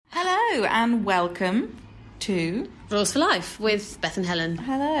Hello and welcome to Rules for Life with Beth and Helen.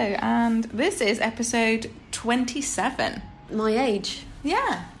 Hello, and this is episode 27. My age.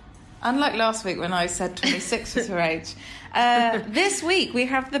 Yeah. Unlike last week when I said 26 was her age. This week we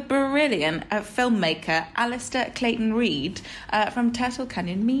have the brilliant filmmaker Alistair Clayton-Reid from Turtle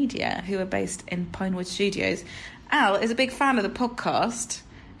Canyon Media, who are based in Pinewood Studios. Al is a big fan of the podcast.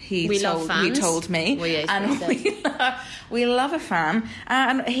 He told me. Well, yeah, and we love a fan.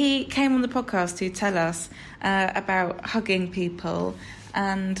 And he came on the podcast to tell us about hugging people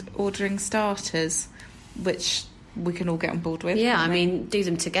and ordering starters, which we can all get on board with. Yeah, I mean, do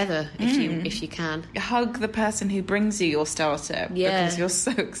them together if you can. Hug the person who brings you your starter because you're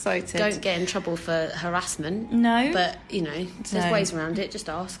so excited. Don't get in trouble for harassment. No. But, there's ways around it. Just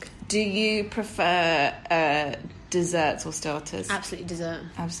ask. Do you prefer desserts or starters? Absolutely dessert.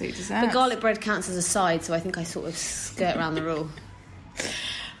 Absolutely dessert. But garlic bread counts as a side, so I think I sort of skirt around the rule.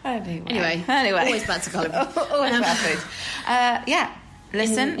 Anyway. Always back to garlic bread. Always about food.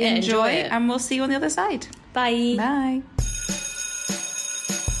 Listen, enjoy, and we'll see you on the other side. Bye. Bye.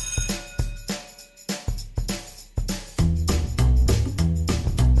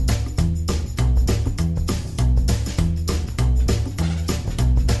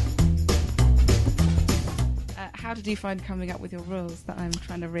 How did you find coming up with your rules that I'm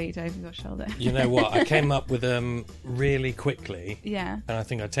trying to read over your shoulder? You know what? I came up with them really quickly. Yeah. And I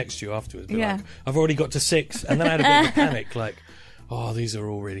think I texted you afterwards. Like, I've already got to 6. And then I had a bit of a panic, like, oh, these are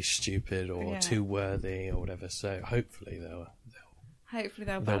all really stupid or too worthy or whatever. So hopefully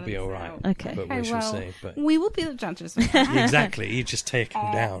they'll be all right. Okay. But we shall see. But we will be the judges. exactly. You just take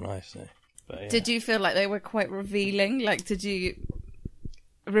them down, I say. But, yeah. Did you feel like they were quite revealing? Like,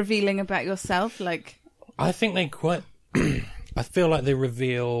 revealing about yourself? Like, I think they quite... I feel like they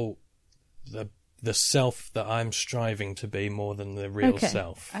reveal the self that I'm striving to be more than the real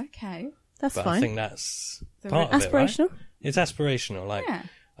self. Okay. That's but fine. I think that's part of it, aspirational. Right? It's aspirational. Like,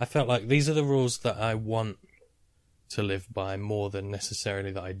 I felt like these are the rules that I want to live by more than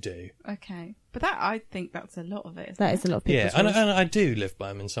necessarily that I do. Okay. But I think that's a lot of it. That is a lot of people's rules. And I do live by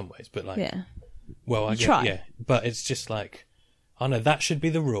them in some ways, but like, well, I try. Yeah, but it's just like, I know that should be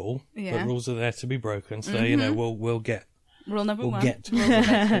the rule, but rules are there to be broken. So we'll get rule number one. Get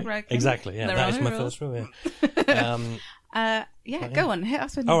exactly. Yeah, that is my first rule. Yeah. Go on, hit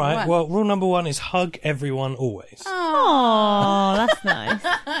us with all number right. one. Well, rule number 1 is hug everyone always. Oh, that's nice.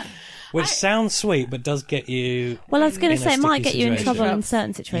 Which sounds sweet, but does get you. Well, I was going to say it might get you in trouble situation. in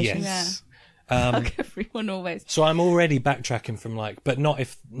certain situations. Yes. Hug everyone always. So I'm already backtracking from like, but not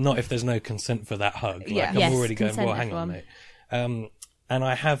if there's no consent for that hug. Like, I'm already going, well, hang on, mate. And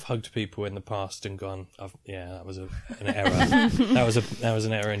I have hugged people in the past and gone, that was an error. that was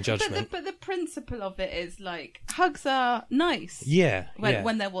an error in judgment. But the principle of it is like hugs are nice. Yeah,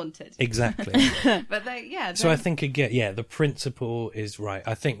 when they're wanted. Exactly. But so I think again, the principle is right.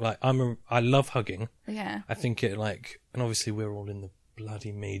 I think like I love hugging. Yeah. I think it like, and obviously we're all in the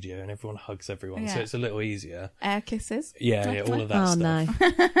bloody media and everyone hugs everyone, so it's a little easier. Air kisses. Yeah, all of that stuff.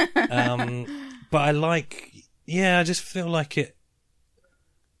 No. But I like, I just feel like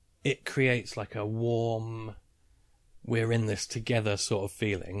it creates like a warm, we're in this together sort of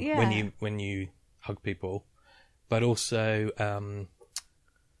feeling when you hug people. But also,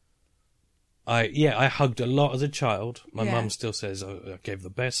 I hugged a lot as a child. My mum still says I gave the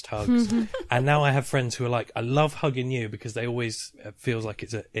best hugs. And now I have friends who are like, I love hugging you because they always, it feels like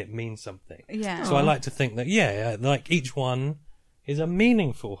it means something. Yeah. So I like to think that, like each one is a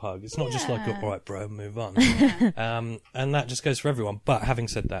meaningful hug. It's not just like, all right, bro, move on. And that just goes for everyone. But having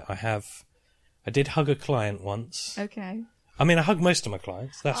said that, I did hug a client once. Okay. I mean, I hug most of my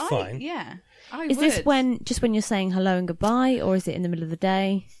clients. That's fine. Yeah. Is this when you're saying hello and goodbye, or is it in the middle of the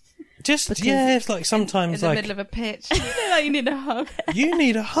day? It's like sometimes in the middle of a pitch. You need a hug. You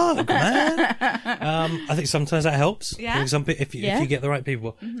need a hug, man. I think sometimes that helps. Yeah. If you get the right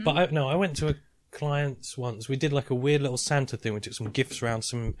people. Mm-hmm. But I went to a clients once. We did like a weird little Santa thing. We took some gifts around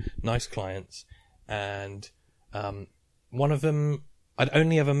some nice clients, and one of them, I'd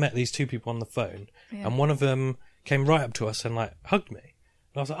only ever met these 2 people on the phone, and one of them came right up to us and like hugged me.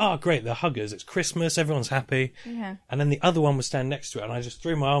 And I was like, oh great, they're huggers, it's Christmas, everyone's happy. And then the other one was standing next to her, and I just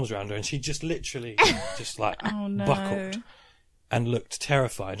threw my arms around her, and she just literally just like buckled and looked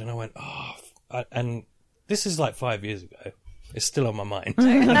terrified, and I went, and this is like 5 years ago. It's still on my mind.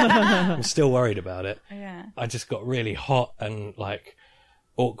 I'm still worried about it. Yeah. I just got really hot and like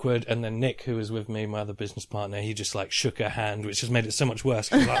awkward, and then Nick, who was with me, my other business partner, he just like shook her hand, which just made it so much worse.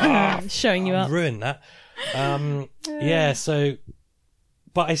 Like, showing you up, ruined that. So,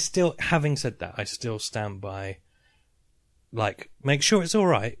 but I still, having said that, I still stand by, like, make sure it's all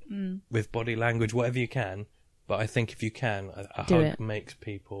right, with body language, whatever you can. But I think if you can, a Do hug it. makes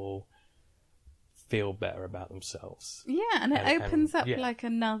people feel better about themselves. Yeah, and it And- opens up yeah. like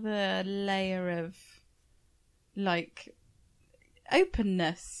another layer of like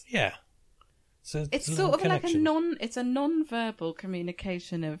openness. Yeah. So It's a sort little of like connection. it's a non-verbal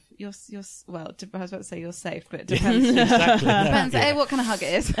communication of you're well, I was about to say you're safe, but it depends. Exactly. Depends Yeah. what kind of hug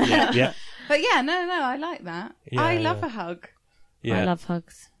it is. Yeah. But yeah, no, I like that. Yeah, I love yeah. a hug. Yeah. I love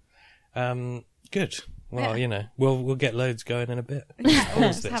hugs. Good. Well, Yeah. we'll get loads going in a bit. Yeah, we'll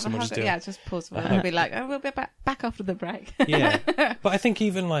Pause just this have a and we'll hug. just do Yeah, it. just pause for it. We'll be like, we'll be back after the break. Yeah. But I think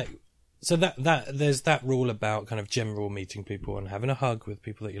even like, so that there's that rule about kind of general meeting people and having a hug with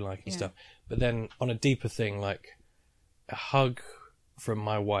people that you like and Yeah. stuff. But then on a deeper thing, like a hug from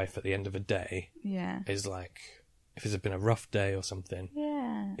my wife at the end of a day Yeah. is like, if it's been a rough day or something,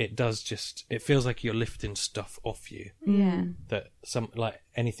 Yeah. it feels like you're lifting stuff off you Yeah. that like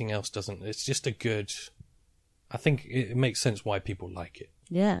anything else doesn't. It's just a good, I think it makes sense why people like it.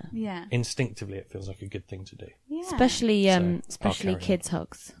 Yeah. Yeah. Instinctively, it feels like a good thing to do. Yeah. Especially So, I'll especially carry on. kids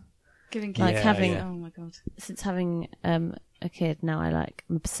hugs. Giving like kids having- Oh my god. Since having a kid now, I'm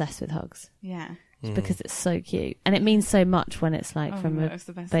obsessed with hugs. Yeah. Mm. Because it's so cute and it means so much when it's like Oh from my a God, it's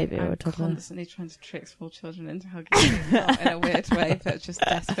the best baby thing. or a I'm toddler. constantly trying to trick small children into hugging me, not in a weird way, but just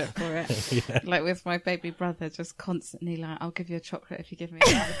desperate for it. Like with my baby brother, just constantly like, I'll give you a chocolate if you give me a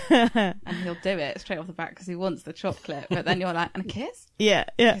hug. And he'll do it straight off the bat because he wants the chocolate. But then you're like, and a kiss? yeah.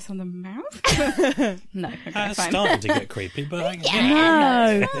 Kiss on the mouth? No, okay, That's fine. starting to get creepy, but I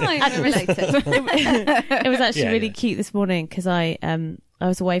No. Fine, we're related. It was actually Yeah, really yeah. cute this morning because I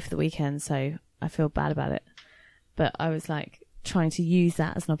was away for the weekend, so I feel bad about it. But I was like trying to use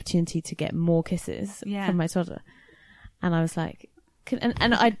that as an opportunity to get more kisses Yeah. from my toddler, and I was like,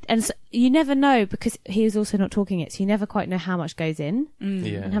 and so you never know because he was also not talking it, so you never quite know how much goes in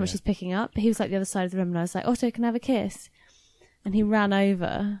yeah, and how much he's picking up. But he was like the other side of the room, and I was like, Otto, can I have a kiss? And he ran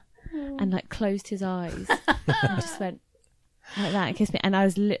over and like closed his eyes and just went like that and kissed me, and I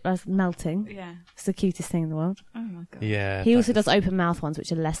was melting. Yeah. It's the cutest thing in the world. Oh my god. yeah. He also does open mouth ones,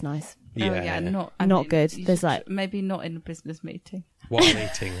 which are less nice. Yeah, Oh yeah, yeah. Not good. you There's should- like- maybe not in a business meeting. While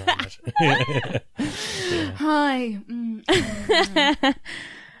eating. Right? Hi.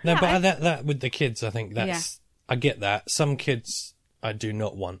 No, Yeah, but I- that with the kids, I think that's. I get that. Some kids I do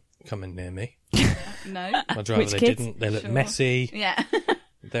not want coming near me. No. I'd rather Which they kids? didn't. They look Sure. messy. Yeah.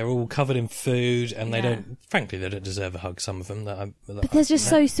 They're all covered in food, and they Yeah. don't. Frankly, they don't deserve a hug. Some of them. But there's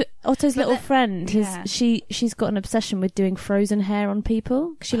just Otto's little friend. yeah. She's got an obsession with doing frozen hair on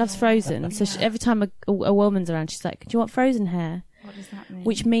people. 'Cause she loves Frozen, so every time a woman's around, she's like, "Do you want frozen hair?" What does that mean?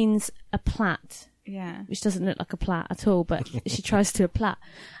 Which means a plait, Yeah. which doesn't look like a plait at all, but she tries to do a plait.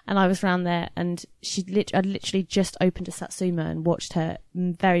 And I was round there, and I'd literally just opened a satsuma and watched her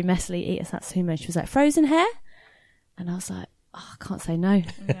very messily eat a satsuma. And she was like, "Frozen hair," and I was like, "Oh, I can't say no."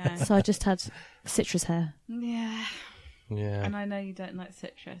 Yeah. So I just had citrus hair. Yeah. Yeah. And I know you don't like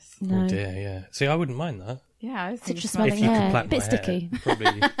citrus. No. Oh dear. Yeah. See, I wouldn't mind that. Yeah, I think Citrus it's smelling If you hair. could plait Bit my sticky. hair,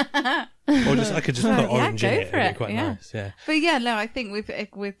 probably. Or just I could just Well, put yeah, orange in go it. for It'd it, be quite yeah. nice. Yeah. But yeah, no, I think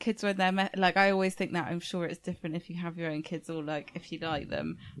with kids when they're like, I always think that I'm sure it's different if you have your own kids or like if you like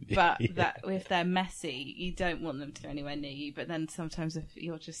them. But Yeah. that if they're messy, you don't want them to go anywhere near you. But then sometimes if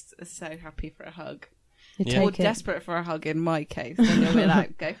you're just so happy for a hug You Yeah. or take it. desperate for a hug, in my case, then you'll be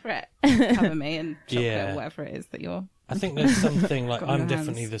like, go for it, cover me in chocolate Yeah. or whatever it is that you're. I think there's something like Got on I'm your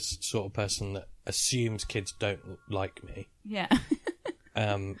definitely hands. this sort of person that assumes kids don't like me. Yeah.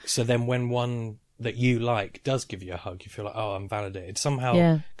 So then when one that you like does give you a hug, you feel like, oh, I'm validated somehow.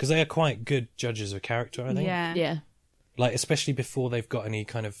 Yeah. Because they are quite good judges of character, I think. Yeah. Yeah. Like, especially before they've got any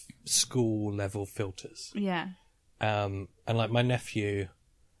kind of school level filters. Yeah. And like my nephew,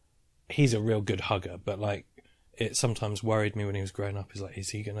 he's a real good hugger, but like it sometimes worried me when he was growing up. Is like, is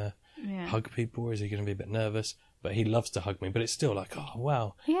he gonna Yeah. hug people, or is he gonna be a bit nervous? But he loves to hug me. But it's still like, oh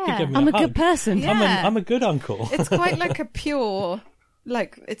wow, Yeah. he gave me I'm a hug. good person. Yeah. I'm a good uncle. It's quite like a pure,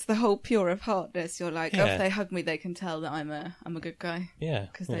 like it's the whole pure of heartness. You're like, oh, Yeah. if they hug me, they can tell that I'm a good guy Yeah,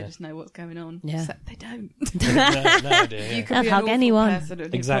 because they yeah. just know what's going on. Yeah. Except they don't. no idea. Yeah. You could I'd be an hug awful anyone. person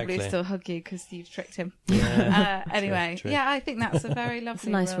and Exactly. he'd probably still hug you because you've tricked him. Yeah. Anyway, True. yeah, I think that's a very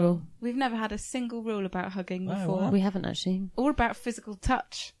lovely nice rule. We've never had a single rule about hugging Oh, before. wow. We haven't actually. All about physical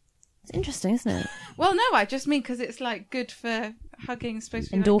touch. It's interesting, isn't it? Well, no, I just mean because it's like good for hugging, is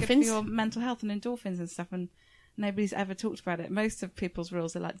supposed to be like, good for Endorphins? your mental health and endorphins and stuff, and nobody's ever talked about it. Most of people's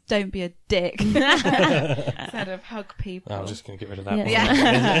rules are like, don't be a dick instead of hug people. I'm just going to get rid of that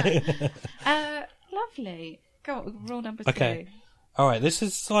Yeah. one. Lovely. Go on, rule number Okay. 2. All right, this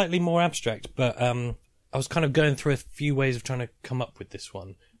is slightly more abstract, but I was kind of going through a few ways of trying to come up with this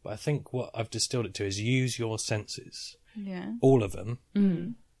one. But I think what I've distilled it to is use your senses, Yeah. all of them,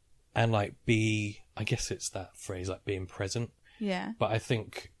 and like I guess it's that phrase, like being present. Yeah. But I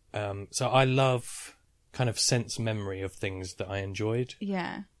think, so I love kind of sense memory of things that I enjoyed.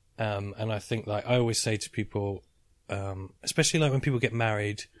 Yeah. And I think, like, I always say to people, especially like when people get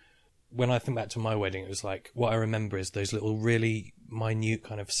married, when I think back to my wedding, it was like, what I remember is those little really minute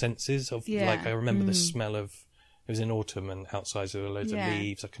kind of senses of, Yeah. like, I remember the smell of, it was in autumn and outside there were loads Yeah. of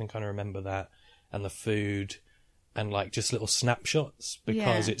leaves. I can kind of remember that, and the food, and like just little snapshots,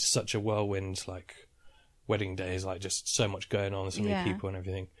 because Yeah. it's such a whirlwind, like, wedding day is like just so much going on, so many Yeah. people and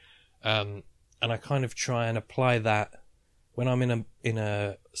everything. And I kind of try and apply that when I'm in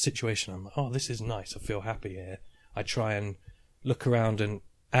a situation. I'm like, oh, this is nice, I feel happy here. I try and look around and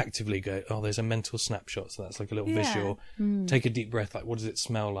actively go, oh, there's a mental snapshot, so that's like a little Yeah. visual. Take a deep breath, like, what does it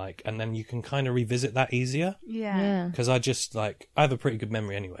smell like? And then you can kind of revisit that easier, Yeah. because I just, like, I have a pretty good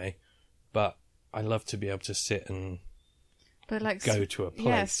memory anyway, but I love to be able to sit and But like, go to a place.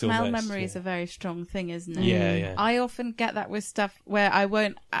 yeah, smell almost, memory is a very strong thing, isn't it? yeah, yeah. I often get that with stuff where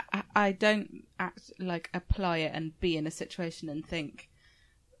I don't act like apply it and be in a situation and think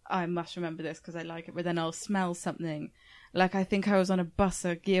I must remember this because I like it, but then I'll smell something. Like, I think I was on a bus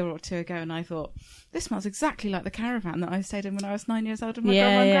a year or two ago and I thought, this smells exactly like the caravan that I stayed in when I was 9 years old with my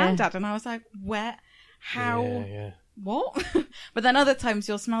grandma and granddad. And I was like, where? How? Yeah. What? But then other times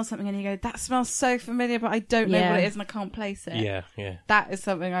you'll smell something and you go, that smells so familiar, but I don't know what it is and I can't place it. Yeah. That is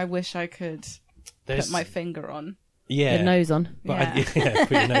something I wish I could There's, put my finger on. yeah. Your nose on. But Yeah.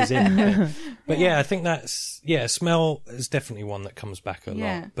 put your nose in. But yeah, I think that's, smell is definitely one that comes back a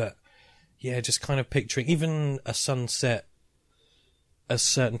Yeah. lot. But yeah, just kind of picturing even a sunset, a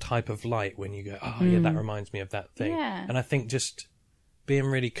certain type of light when you go, oh yeah, that reminds me of that thing. Yeah. And I think just being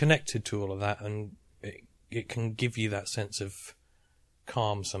really connected to all of that, and it can give you that sense of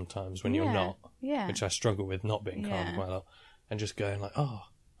calm sometimes when you're not, Yeah. which I struggle with, not being calm Yeah. quite a lot, and just going like, oh,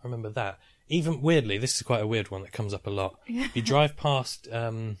 I remember that. Even weirdly, this is quite a weird one that comes up a lot. You drive past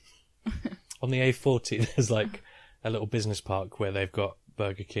on the A40, there's like a little business park where they've got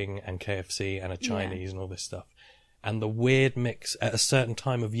Burger King and KFC and a Chinese and all this stuff. And the weird mix at a certain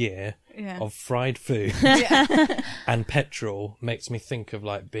time of year of fried food and petrol makes me think of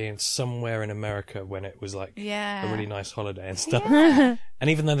like being somewhere in America when it was like a really nice holiday and stuff. And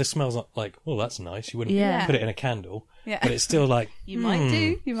even though the smell's not like, oh, that's nice, you wouldn't put it in a candle. Yeah. But it's still like, You might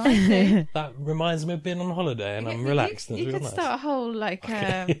do. that reminds me of being on holiday and I'm relaxed. You and it's could real start a whole like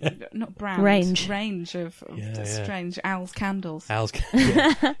not brand Range of strange Al's candles. Al's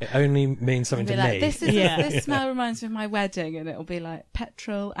it only means something Be to like, me. this smell reminds me of my wedding, and it'll be like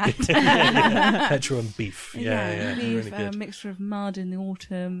petrol and Petrol and beef. beef, really a good. mixture of mud in the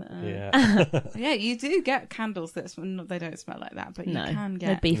autumn. Yeah. You do get candles that they don't smell like that, but you can No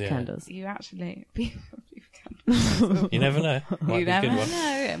get beef Yeah. candles. You actually beef candles. You never know. Might You be a never good one.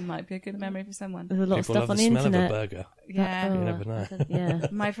 know. It might be a good memory for someone. There's a lot People of love stuff on the the smell internet. of a burger. Yeah. You never know. Yeah.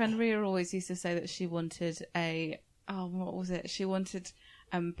 My friend Ria always used to say that she wanted what was it? She wanted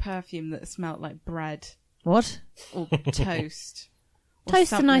perfume that smelled like bread What? or toast. Or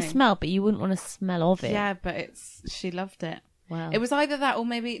Toast a nice something. smell, but you wouldn't want to smell of it. Yeah, but she loved it. Wow. It was either that or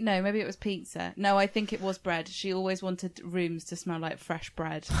maybe it was pizza. No, I think it was bread. She always wanted rooms to smell like fresh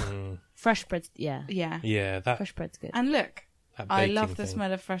bread. Fresh bread. Yeah. Yeah. Yeah, that Fresh bread's good. And look, that I baking love the thing.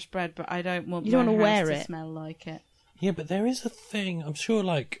 smell of fresh bread, but I don't want You don't my wanna house wear to it. smell like it. Yeah, but there is a thing. I'm sure,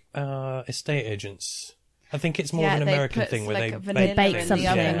 like estate agents. I think it's more yeah, of an they American put thing where like they vanilla bake in something.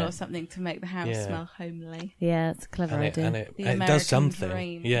 the oven Yeah. or something to make the house Yeah. smell homely. Yeah, it's a clever and idea. it The does American something.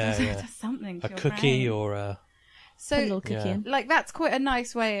 dream. Yeah, It yeah. does something to A your cookie brain. or Put a So, little cookie Yeah. in. like, that's quite a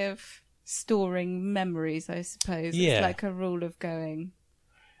nice way of storing memories, I suppose. Yeah. It's like a rule of going,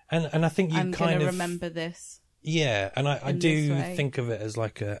 and I think you I'm kind going to of remember this. Yeah, and I in do this way. think of it as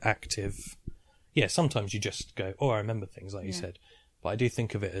like a active. Yeah, sometimes you just go, oh, I remember things, like you Yeah. said. But I do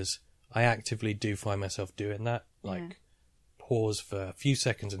think of it as I actively do find myself doing that. Like, pause for a few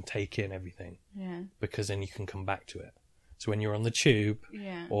seconds and take in everything, Yeah. because then you can come back to it. So when you're on the tube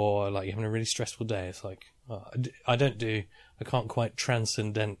Yeah. or like you're having a really stressful day, it's like, oh, I can't quite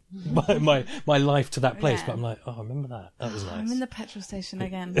transcendent my life to that place, Yeah. but I'm like, oh, I remember that. That was nice. I'm in the petrol station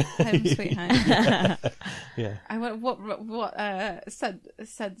again. Home sweet home. Yeah. I went, what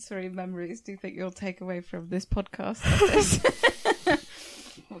sensory memories do you think you'll take away from this podcast?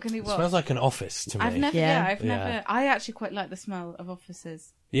 What can you It watch? smells like an office to me. I've never. Yeah. I've Yeah. never. I actually quite like the smell of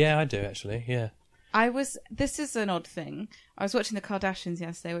offices. Yeah, I do actually. Yeah. This is an odd thing. I was watching the Kardashians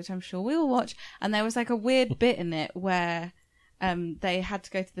yesterday, which I'm sure we all watch, and there was like a weird bit in it where they had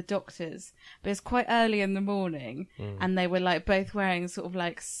to go to the doctors, but it's quite early in the morning, and they were like both wearing sort of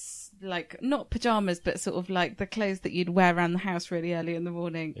like not pajamas, but sort of like the clothes that you'd wear around the house really early in the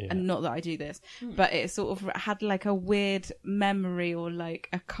morning. Yeah. And not that I do this, but it sort of had like a weird memory or like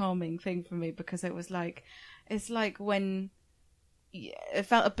a calming thing for me, because it was like, it's like when it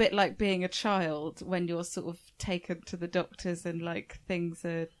felt a bit like being a child when you're sort of taken to the doctors and like things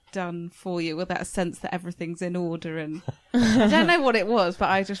are done for you, with that sense that everything's in order. And I don't know what it was, but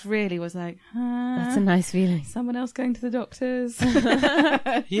I just really was like, That's a nice feeling. someone else going to the doctors.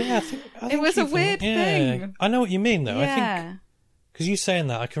 Yeah, I think It was a weird thing. I know what you mean, though. I think Yeah. because you saying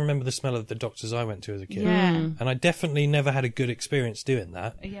that, I can remember the smell of the doctors I went to as a kid, Yeah. and I definitely never had a good experience doing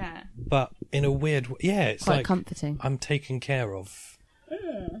that. Yeah. But in a weird, it's Quite like comforting. I'm taken care of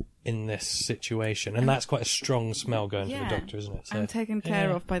in this situation, and that's quite a strong smell going to the doctor, isn't it? So, I'm taken care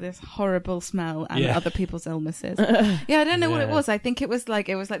yeah. of by this horrible smell and Yeah. other people's illnesses. Yeah, I don't know what it Yeah. was. I think it was like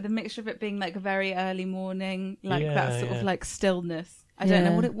the mixture of it being like a very early morning, like that sort of Yeah. like stillness. I don't know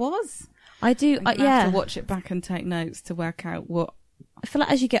Yeah. what it was. I do. I'm gonna have Yeah. to watch it back and take notes to work out what. I feel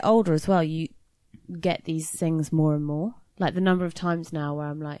like as you get older as well, you get these things more and more. Like the number of times now where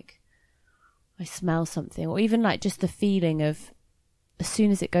I'm like, I smell something, or even like just the feeling of, as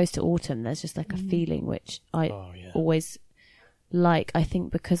soon as it goes to autumn, there's just like a feeling which I always like. I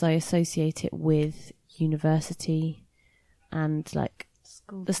think because I associate it with university and like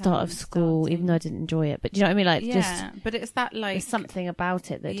the start of school, even though I didn't enjoy it. But do you know what I mean? Like, just but it's that like there's something about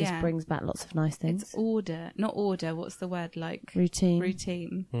it that just brings back lots of nice things. It's order, not order. What's the word like? Routine.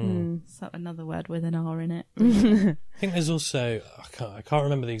 Routine. So another word with an R in it. I think there's also I can't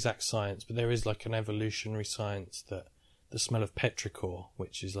remember the exact science, but there is like an evolutionary science that the smell of petrichor,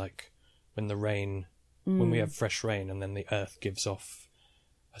 which is like when the rain, when we have fresh rain, and then the earth gives off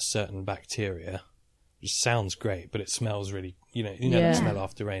a certain bacteria, which sounds great, but it smells really, you know the smell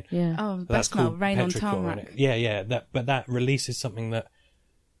after rain. Yeah. Oh, But that smell, called rain on petrichor, tarmac. and that releases something that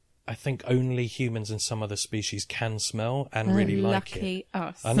I think only humans and some other species can smell and really like it. Lucky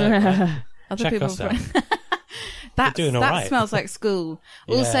us. I know, right? Other Check people us out. That doing all right. smells like school.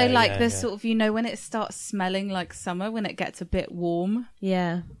 Yeah, Also, like yeah, there's yeah. sort of, when it starts smelling like summer, when it gets a bit warm,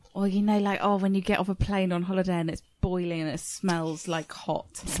 Yeah. or like when you get off a plane on holiday and it's boiling and it smells like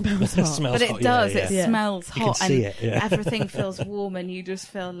hot. Smells It hot. smells But it hot, does. yeah, It yeah. smells You can hot, see and it, yeah. everything feels warm, and you just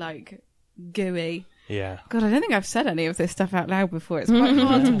feel like gooey. Yeah. God, I don't think I've said any of this stuff out loud before. It's quite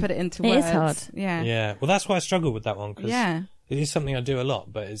hard to put it into It words. is hard. Yeah. Yeah. Well, that's why I struggle with that one, because Yeah. it is something I do a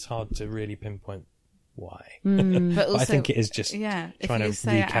lot, but it's hard to really pinpoint why. But also, I think it is just if trying you to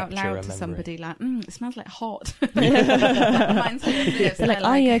say it out recapture loud a to memory. somebody, like, it smells like hot. That reminds me of this. They're like, They're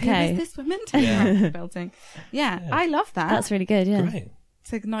 "Are you "Who okay?" is this woman taking around the building? Yeah, I love that. That's really good. Yeah. Great.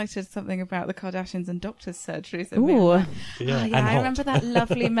 It's ignited something about the Kardashians and doctors' surgeries. Ooh. Yeah. Yeah, and I hot. remember that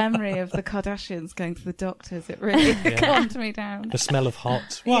lovely memory of the Kardashians going to the doctors. It really calmed me down. The smell of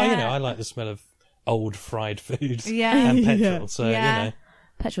hot. Well, Yeah. I like the smell of old fried food Yeah. and petrol. So, Yeah.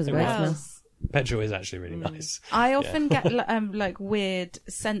 Petrol's a It great was. smell. petrol is actually really nice. I often get like weird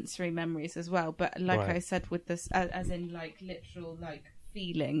sensory memories as well, but like Right. I said, with this, as in like literal like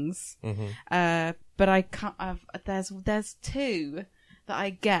feelings. Mm-hmm. But I can't. There's two that I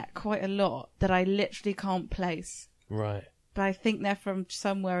get quite a lot that I literally can't place. Right. But I think they're from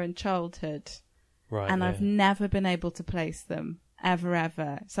somewhere in childhood, Right. and yeah. I've never been able to place them.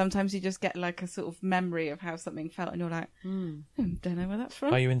 Ever. Sometimes you just get like a sort of memory of how something felt, and you're like, don't know where that's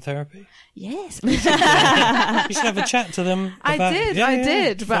from. Are you in therapy? Yes. You should have a chat to them. I about- did, Yeah, I yeah,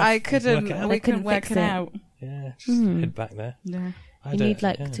 did, just but have- I couldn't. work it out. We couldn't couldn't work fix it it. out. Yeah, just head back there. Yeah. I You don't- need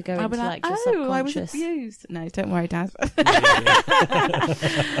like yeah. to go I'll into be like, like your I was subconscious. abused. No, don't worry, Dad. Yeah.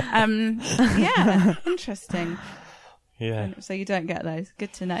 Yeah, interesting. Yeah. So you don't get those.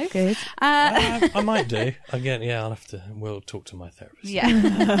 Good to know. Good. I might do. Again, yeah, I'll have to. We'll talk to my therapist.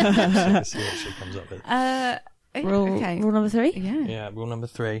 Yeah. See what she comes up with. Rule, okay. rule number 3? Yeah. Yeah, rule number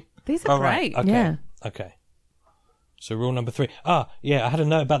 3. These are All right. great. Okay. Yeah. Okay. So rule number 3. Yeah, I had a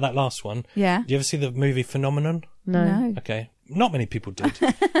note about that last one. Yeah. Do you ever see the movie Phenomenon? No. Okay. Not many people did.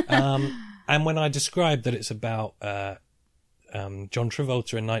 And when I described that it's about John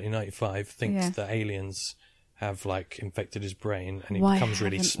Travolta in 1995 thinks Yeah. that aliens have like infected his brain and he Why becomes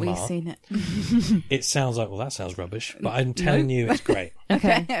really haven't we smart. seen it? It sounds like, well, that sounds rubbish, but I'm telling you it's great.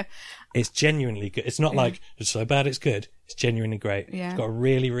 Okay. It's genuinely good. It's not like it's so bad it's good. It's genuinely great. Yeah. It's got a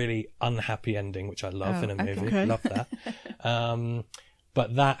really, really unhappy ending, which I love in a movie. okay. Love that.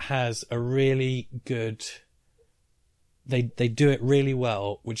 But that has a really good. They do it really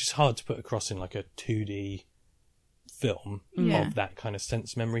well, which is hard to put across in like a 2D film Yeah. of that kind of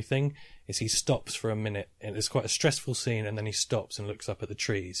sense memory thing is he stops for a minute, and it's quite a stressful scene, and then he stops and looks up at the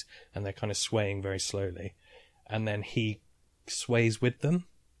trees, and they're kind of swaying very slowly, and then he sways with them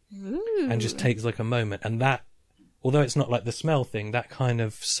and just takes like a moment, and that, although it's not like the smell thing, that kind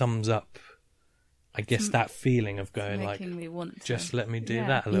of sums up, I guess, that feeling of going like, Making me want to. just let me do Yeah.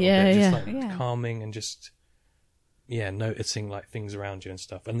 that a little Yeah, bit, just yeah. like Yeah. calming and just noticing like things around you and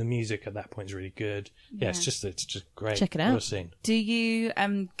stuff. And the music at that point is really good. Yeah, it's just great. Check it What a out. scene. Do you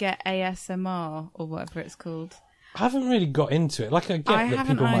get ASMR or whatever it's called? I haven't really got into it. Like I get I that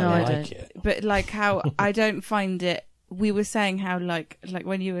haven't people might either. No, I like don't. it. But like how I don't find it. We were saying how like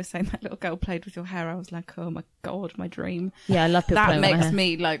when you were saying that little girl played with your hair, I was like, oh my god, my dream. Yeah, I love people That playing with my makes hair.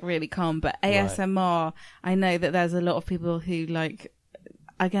 me like really calm. But ASMR, I know that there's a lot of people who like.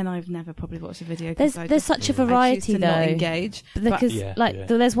 Again, I've never probably watched a video. 'Cause There's such a I choose variety to not though. engage. But Because Yeah, like yeah.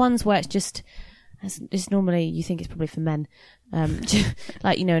 there's ones where it's just it's normally you think it's probably for men,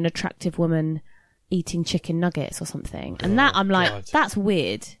 like an attractive woman eating chicken nuggets or something, and that I'm like God. that's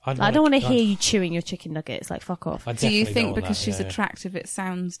weird. I'd Like, I don't wanna- want to hear you chewing your chicken nuggets. Like fuck off. I do you definitely think don't want because that, she's yeah. attractive, it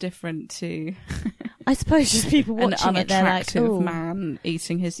sounds different to I suppose just people an watching it, they're like, unattractive oh. man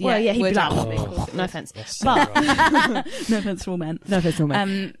eating his? Well, yeah, he'd would be like, actually oh. call it- No offense, That's so but right. no offense to all men. no, there's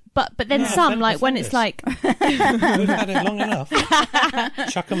no But then Yeah, some offend- like when offend it's us. like We've had it long enough.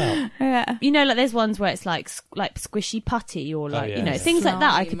 Chuck them out. Yeah. like there's ones where it's like squishy putty or like yeah, yeah. things like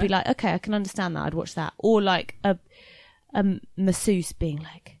that. I could be Slime. like, okay, I can understand that. I'd watch that. Or like a masseuse being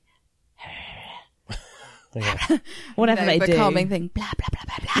like Yeah. whatever they the do. calming thing. Blah blah blah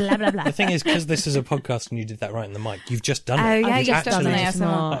blah blah. Blah blah blah. The thing is, because this is a podcast and you did that right in the mic, you've just done it. Oh, yeah, You've you've done actually it. just-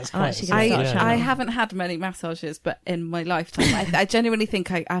 ASMR. That's I'm quite actually sick. gonna I, start Yeah. I haven't had many massages, but in my lifetime, I genuinely think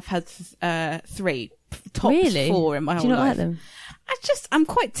I've had 3, tops Really? 4 in my Do whole you not life. like them? I'm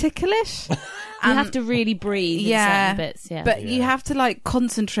quite ticklish. You have to really breathe yeah, in certain bits. Yeah. But you Yeah. have to like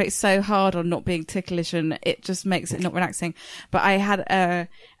concentrate so hard on not being ticklish, and it just makes it not relaxing. But I had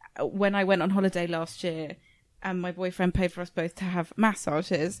when I went on holiday last year, and my boyfriend paid for us both to have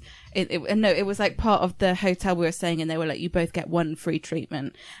massages. It was like part of the hotel we were staying in. They were like, you both get 1 free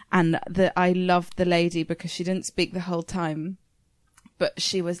treatment, and I loved the lady because she didn't speak the whole time. But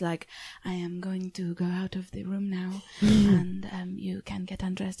she was like, I am going to go out of the room now, and you can get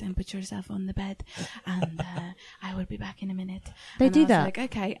undressed and put yourself on the bed, and I will be back in a minute. They And do I was that? like,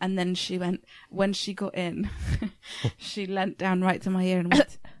 okay. And then she went, when she got in, she leant down right to my ear and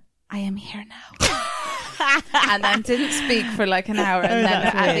went, I am here now. And then didn't speak for like an hour, and then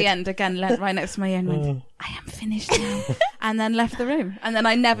that's at weird. the end again leant right next to my ear and went, I am finished now. And then left the room. And then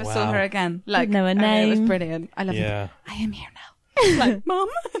I never saw Wow. her again. Like, know her I mean, it was name. brilliant. I love it. Yeah. I am here now. Like, Mum,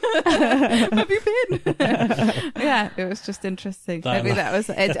 have you been? Yeah, it was just interesting. That- Maybe that was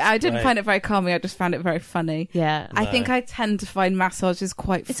it. I didn't Right. find it very calming. I just found it very funny. yeah. I No. think I tend to find massages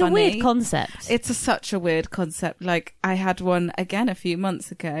quite It's funny. a weird concept. It's such a weird concept. Like, I had one again a few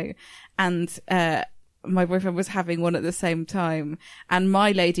months ago, and my boyfriend was having one at the same time, and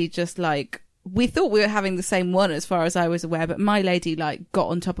my lady just like, we thought we were having the same one as far as I was aware, but my lady like got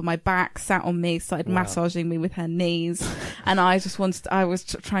on top of my back, sat on me, started Wow. massaging me with her knees, and I just wanted I was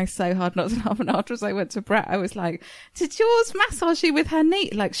trying so hard not to laugh, and after I went to Brett, I was like, did yours massage you with her knee?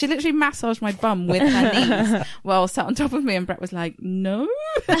 Like, she literally massaged my bum with her knees while sat on top of me, and Brett was like, no.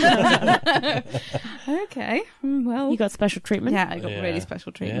 Okay, well, You got special treatment. yeah, I got Yeah. really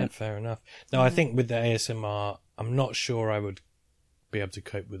special Yeah, treatment. fair enough. No, I think with the ASMR, I'm not sure I would be able to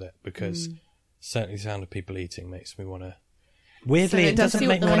cope with it because certainly the sound of people eating makes me want to. Weirdly, So it it does doesn't see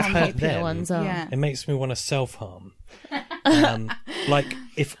make the me want most to hurt popular them. ones are. Yeah. It makes me want to self-harm. Like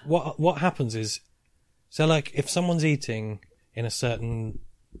if what happens is, so like if someone's eating in a certain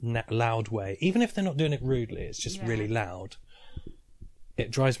loud way, even if they're not doing it rudely, it's just really loud. It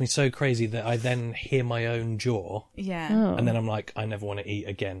drives me so crazy that I then hear my own jaw, Yeah. Oh. and then I'm like, I never want to eat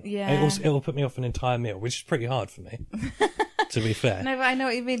again. Yeah. It will put me off an entire meal, which is pretty hard for me. To be fair. No, but I know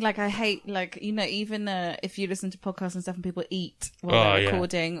what you mean. Like, I hate, like, you know, even if you listen to podcasts and stuff and people eat while Oh, they're yeah.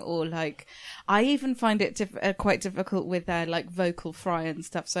 recording, or like, I even find it quite difficult with their like vocal fry and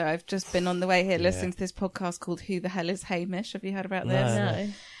stuff. So I've just been on the way here listening to this podcast called Who the Hell is Hamish? Have you heard about this? No. No.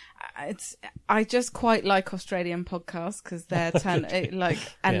 I just quite like Australian podcasts because they're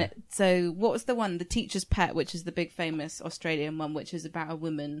Yeah. so what was the one, The Teacher's Pet, which is the big famous Australian one, which is about a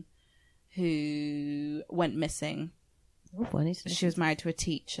woman who went missing. Oh, I need to She was married to a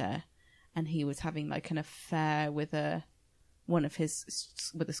teacher, and he was having like an affair with one of his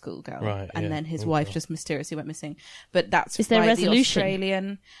with a schoolgirl, Right, and yeah. then his Oh, wife God. just mysteriously went missing. But that's Is there by a the resolution?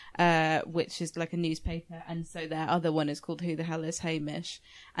 Australian, which is like a newspaper, and so their other one is called Who the Hell is Hamish?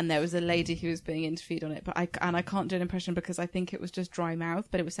 And there was a lady who was being interviewed on it, but I can't do an impression because I think it was just dry mouth,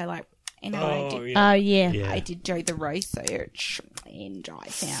 but it was so like, I did, Oh yeah. Yeah. I did enjoy the research and I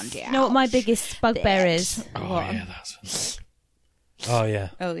found out. You know what my biggest bugbear is? Oh, yeah, that's... Oh, yeah.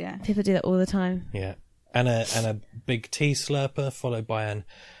 Oh yeah. People do that all the time. Yeah. And a big tea slurper followed by an...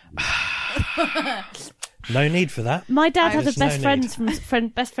 No need for that. My dad had a There's best no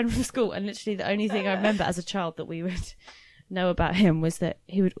friend from school, and literally the only thing I remember as a child that we would know about him was that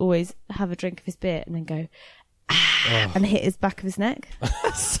he would always have a drink of his beer and then go and hit his back of his neck.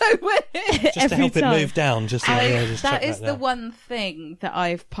 So weird. Just to every help time. it move down. Just to, just That check is the down. one thing that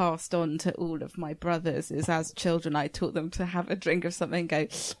I've passed on to all of my brothers is as children I taught them to have a drink of something and go,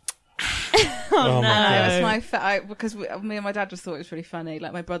 Oh, my it was God. my because me and my dad just thought it was really funny.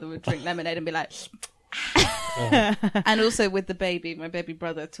 Like my brother would drink lemonade and be like, and also with the baby, my baby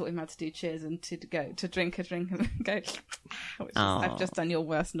brother taught him how to do cheers and to drink a drink and go. Which is, I've just done your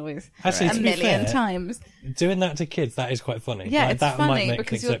worst noise Actually, a to be million fair, times. Doing that to kids, that is quite funny. Yeah, Like, it's that might funny make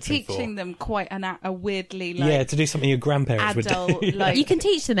because you're exception for. teaching them quite a weirdly Yeah, to do something your grandparents adult, would do. like- You can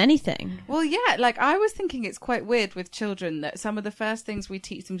teach them anything. Well, yeah, like I was thinking it's quite weird with children that some of the first things we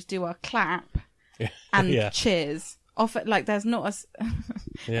teach them to do are clap and Yeah. cheers. Often, like, there's not a.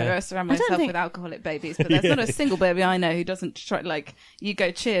 Yeah. I don't surround I don't myself think- with alcoholic babies, but there's not a single baby I know who doesn't try. Like, you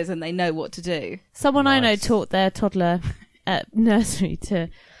go cheers and they know what to do. Someone I know Nice. taught their toddler at nursery to,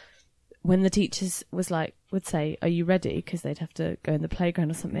 when the teachers would say, "Are you ready?" Because they'd have to go in the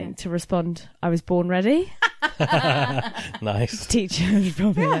playground or something, to respond, "I was born ready." Nice. Teacher was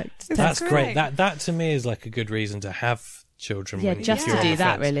probably like, That's great. great. That to me is like a good reason to have children. Yeah, when just you're to on do the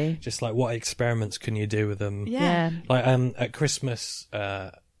that, fence. really. Just like what experiments can you do with them? yeah. Like at Christmas,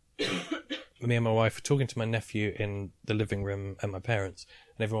 me and my wife were talking to my nephew in the living room at my parents',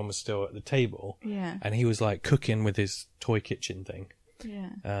 and everyone was still at the table. Yeah. And he was like cooking with his toy kitchen thing. Yeah.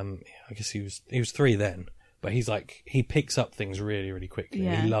 I guess he was 3 then, but he's like, he picks up things really, really quickly.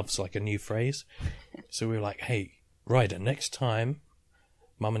 Yeah. He loves like a new phrase. So we were like, hey, Ryder, next time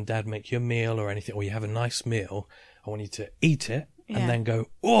mum and dad make you a meal or anything, or you have a nice meal, I want you to eat it Yeah. and then go,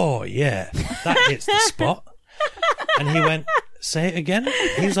 oh yeah, that hits the spot. And he went, say it again.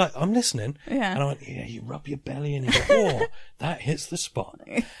 He was like, I'm listening. Yeah. And I went, yeah, you rub your belly and you go, oh, that hits the spot.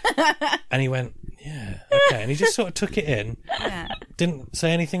 And he went, yeah, okay. And he just sort of took it in, Yeah. didn't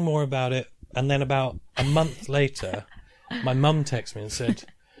say anything more about it. And then about a month later, my mum texted me and said,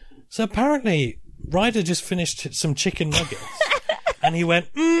 so apparently Ryder just finished some chicken nuggets. And he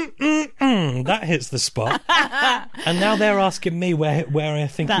went, that hits the spot. And now they're asking me where I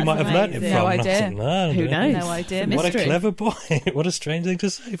think That's you might have learnt it amazing. from. No And I idea. said, no, Who knows? No idea. What a Mystery. clever boy. What a strange thing to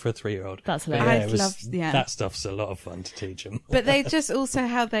say for a 3-year-old. That's But hilarious. I've loved- yeah. That stuff's a lot of fun to teach them. But they just also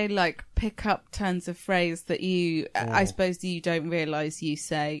how they like pick up turns of phrase that you, I suppose you don't realise you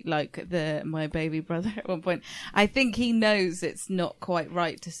say, like my baby brother at one point. I think he knows it's not quite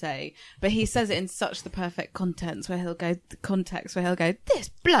right to say, but he says it in such the perfect context where he'll go, this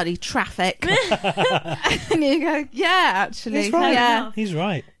bloody traffic. And you go, yeah, actually, He's right. yeah. He's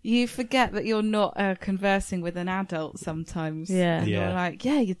right. You forget that you're not conversing with an adult sometimes. Yeah. And Yeah. you're like,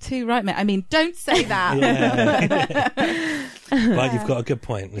 yeah, you're too right, mate. I mean, don't say that. Yeah. But you've got a good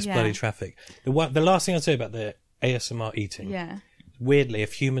point. This Yeah. bloody traffic. The last thing I'd say about the ASMR eating. Yeah. Weirdly,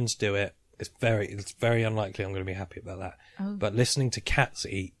 if humans do it, it's very unlikely I'm going to be happy about that. Oh. But listening to cats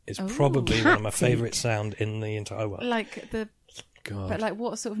eat is probably one of my favourite sound in the entire world. Like God. but like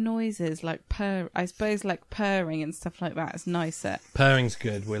what sort of noises? Like I suppose like purring and stuff like that is nicer. Purring's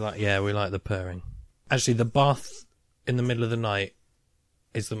good. We like the purring. Actually, the bath in the middle of the night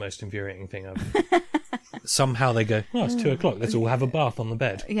is the most infuriating thing I've. Somehow they go, oh, it's 2:00. Let's all have a bath on the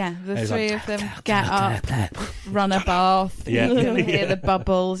bed. Yeah, the And he's three like, of them get up, run a bath. Yeah. You can hear the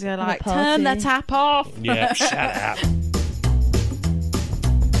bubbles. You're like, party. turn the tap off. Yeah, shut up.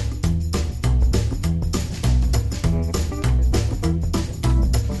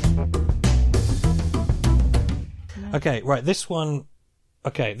 Okay, right. This one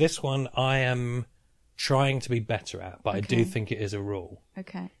I am trying to be better at, but I do Okay. think it is a rule,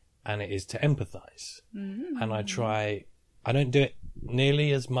 Okay. and it is to empathise. And I don't do it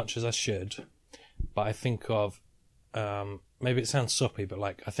nearly as much as I should, but I think of, maybe it sounds soppy, but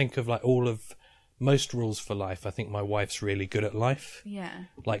like, I think of like most rules for life. I think my wife's really good at life. Yeah.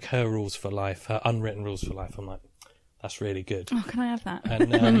 Like her rules for life, her unwritten rules for life. I'm like, that's really good. Oh, can I have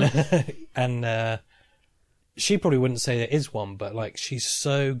that? And she probably wouldn't say there is one, but like she's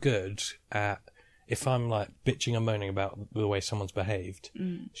so good at if I'm like bitching and moaning about the way someone's behaved,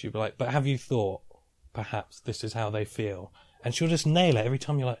 she'd be like, but have you thought perhaps this is how they feel? And she'll just nail it every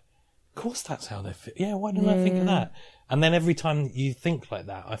time. You're like, of course that's how they feel. Yeah, why didn't I think of that? And then every time you think like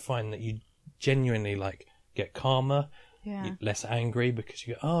that, I find that you genuinely like get calmer, less angry, because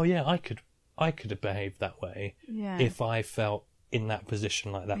you go, oh yeah, I could have behaved that way if I felt in that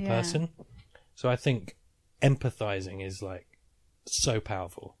position like that person. So I think empathizing is like so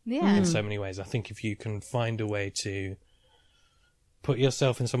powerful in so many ways. I think if you can find a way to put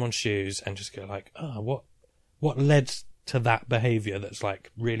yourself in someone's shoes and just go like, oh, what led to that behavior that's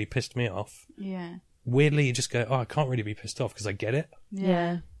like really pissed me off? Yeah. Weirdly, you just go, oh, I can't really be pissed off because I get it.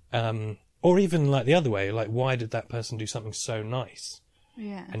 Yeah. Or even like the other way, like why did that person do something so nice?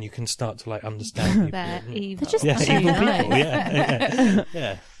 Yeah. And you can start to like understand people. They're evil. They're just evil people. nice.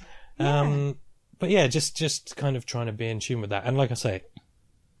 Yeah. But yeah, just kind of trying to be in tune with that. And like I say,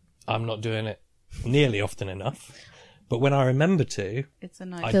 I'm not doing it nearly often enough. But when I remember to, It's a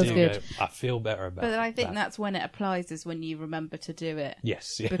nice. I Feels do good. go, I feel better about it. But I think that's when it applies, is when you remember to do it.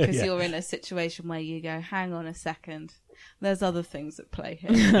 Yes. Yeah, Because yeah. you're in a situation where you go, hang on a second, there's other things at play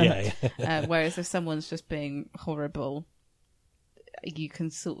here. Yeah. Whereas if someone's just being horrible, you can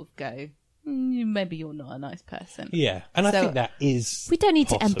sort of go, maybe you're not a nice person. Yeah. And I So- think that is We don't need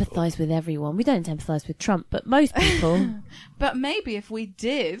possible. to empathise with everyone. We don't empathise with Trump, but most people. But maybe if we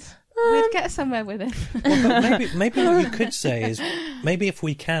did, we'd get somewhere with it. Well, but maybe what you could say is, maybe if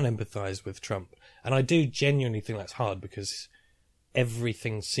we can empathise with Trump, and I do genuinely think that's hard because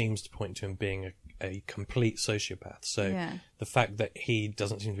everything seems to point to him being a complete sociopath. So Yeah. the fact that he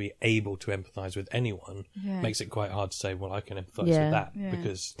doesn't seem to be able to empathise with anyone makes it quite hard to say, well, I can empathise Yeah. with that Yeah.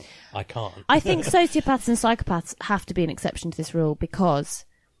 because I can't. I think sociopaths and psychopaths have to be an exception to this rule because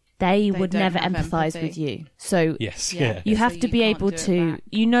they would don't never have empathise empathy. with you. So Yes, Yeah. yeah. you have So to you be can't able do it to, back.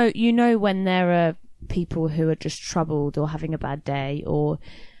 you know when there are people who are just troubled or having a bad day or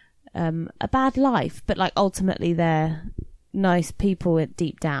a bad life, but like ultimately they're nice people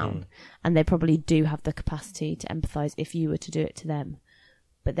deep down, and they probably do have the capacity to empathise if you were to do it to them.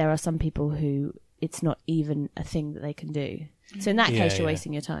 But there are some people who it's not even a thing that they can do. So in that Yeah, case, you're yeah.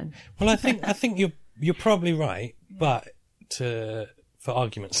 wasting your time. Well, I think you're probably right, but for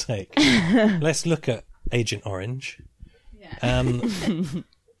argument's sake, let's look at Agent Orange.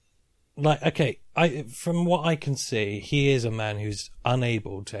 Like, okay, from what I can see, he is a man who's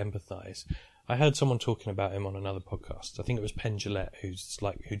unable to empathise. I heard someone talking about him on another podcast. I think it was Penn Jillette,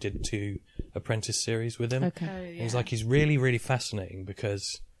 who did 2 Apprentice series with him. Okay. Oh, And he's like, he's really, really fascinating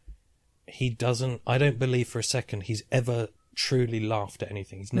because I don't believe for a second he's ever truly laughed at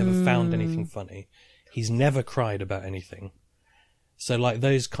anything. He's never found anything funny. He's never cried about anything. So like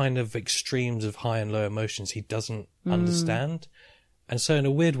those kind of extremes of high and low emotions, he doesn't understand. And so in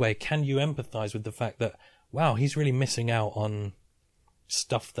a weird way, can you empathise with the fact that, wow, he's really missing out on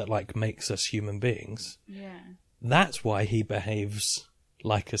stuff that like makes us human beings? Yeah. That's why he behaves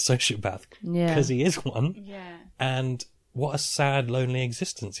like a sociopath. Yeah. Because he is one. Yeah. And what a sad, lonely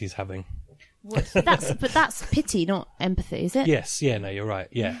existence he's having. What's But that's pity, not empathy, is it? Yes, yeah, no, you're right.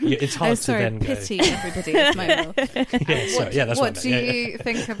 Yeah, it's hard to then pity go. everybody is mobile. Yeah, sorry, yeah, that's what what do I meant. Yeah, you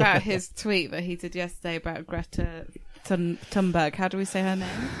think about his tweet that he did yesterday about Greta Thunberg? How do we say her name?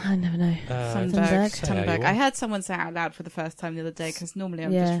 I never know. Thunberg. Say how you Thunberg. want. I heard someone say it out loud for the first time the other day because normally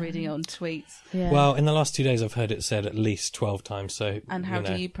I'm Yeah. just reading it on tweets. Yeah. Well, in the last 2 days, I've heard it said at least 12 times. So, And how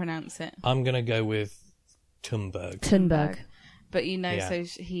know, do you pronounce it? I'm going to go with Thunberg. Thunberg. But Yeah. so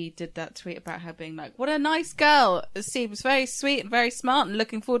he did that tweet about her being like, "What a nice girl! Seems very sweet and very smart, and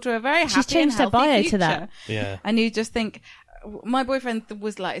looking forward to a very happy She's changed her and healthy bio to future." that. Yeah. And you just think, my boyfriend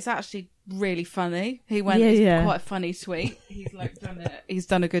was like, "It's actually really funny." He went, Yeah, "It's yeah. quite a funny tweet." He's like he's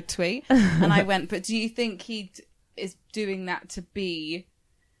done a good tweet. And I went, "But do you think he is doing that to be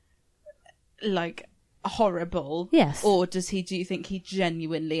like horrible? Yes. Or do you think he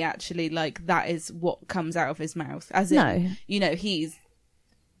genuinely actually like that is what comes out of his mouth? As in, No. you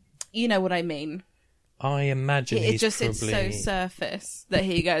know what I mean? I imagine he's It's so probably... surface that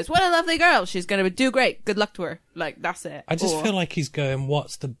he goes, "What a lovely girl! She's going to do great. Good luck to her." Like that's it. I just Or- feel like he's going,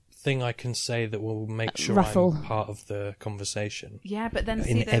 what's the thing I can say that will make sure Ruffle. I'm part of the conversation? Yeah, but then in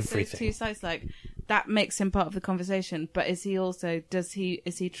see, there's those everything. two sides. Like that makes him part of the conversation, but is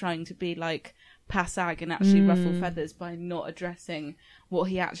he trying to be like passag and actually ruffle feathers by not addressing what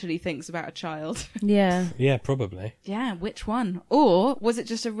he actually thinks about a child? Yeah. Yeah, probably. Yeah, which one? Or was it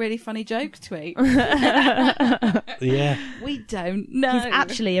just a really funny joke tweet? Yeah. We don't know. He's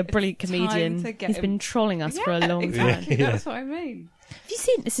actually a brilliant Time comedian. to get He's him- been trolling us for a long exactly. time. Yeah. That's what I mean. Have you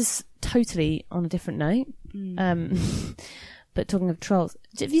seen, this is totally on a different note, But talking of trolls,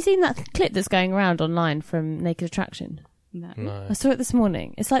 have you seen that clip that's going around online from Naked Attraction? No. I saw it this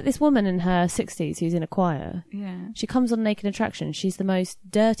morning. It's like this woman in her 60s who's in a choir. Yeah. She comes on Naked Attraction. She's the most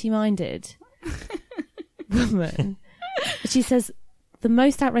dirty-minded woman. She says the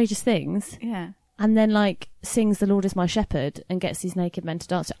most outrageous things. Yeah. And then, like, sings "The Lord Is My Shepherd" and gets these naked men to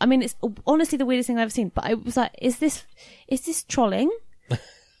dance to. I mean, it's honestly the weirdest thing I've ever seen. But I was like, is this trolling,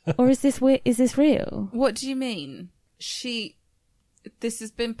 or is this real? What do you mean? This has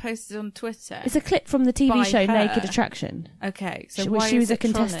been posted on Twitter. It's a clip from the TV By show her. Naked Attraction. Okay, so which why she is was a it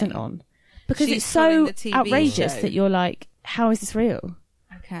contestant trolling? on. Because She's it's so trolling the TV outrageous show. that you're like, how is this real?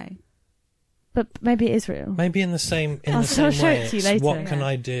 Okay. But maybe it is real. Maybe in the same I'll way. show it to you it's, later. what can Yeah.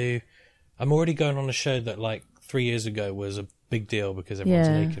 I do? I'm already going on a show that like 3 years ago was a big deal because everyone's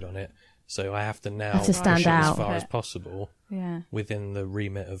Yeah. naked on it. So I have to now Have to stand push it out. as far as possible Yeah. within the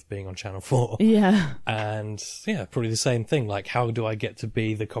remit of being on Channel 4. Yeah. And yeah, probably the same thing. Like, how do I get to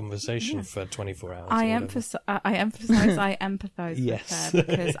be the conversation for 24 hours? I or whatever? emphasize, I empathise Yes. with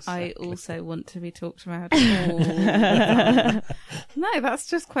her because I also want to be talked about all the time. No, that's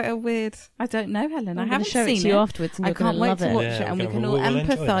just quite a weird... I don't know, Helen. I I'm going haven't to show seen it to you afterwards and I you're going can't to wait love to it. watch Yeah, it, and we okay, can well, all we'll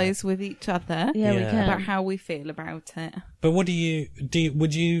enjoy empathise with each other Yeah, we Yeah. can. about how we feel about it. But what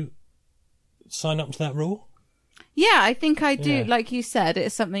would you sign up to that rule? Yeah, I think I do. Yeah. Like you said,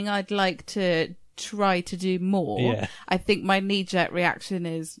 it's something I'd like to try to do more. Yeah. I think my knee-jerk reaction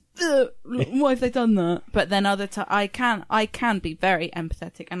is, why have they done that? But then other times, I can be very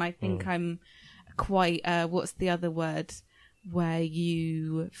empathetic, and I think I'm quite, what's the other word? Where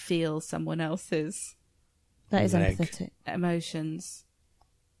you feel someone else's That is Leg. empathetic. emotions.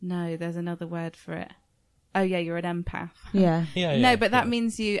 No, there's another word for it. Oh yeah, you're an empath. Yeah. Yeah. No, but that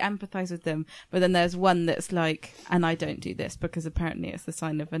means you empathise with them. But then there's one that's like, and I don't do this because apparently it's the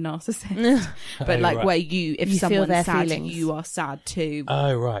sign of a narcissist. But Oh, like right. where if You feel someone's their sad, feelings. you are sad too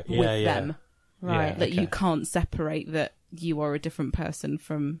Oh, right. Yeah, with yeah. them. Right. That you okay. can't separate that you are a different person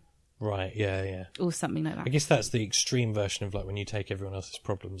from, Right. Yeah. Yeah. or something like I that. guess that's the extreme version of like when you take everyone else's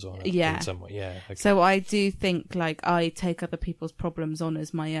problems on. Yeah. In some way. Yeah. Okay. So I do think like I take other people's problems on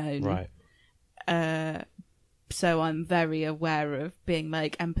as my own. right. So I'm very aware of being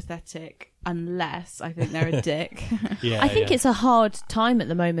like empathetic, unless I think they're a dick. Yeah. I think yeah. it's a hard time at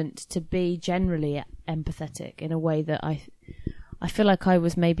the moment to be generally empathetic in a way that I feel like I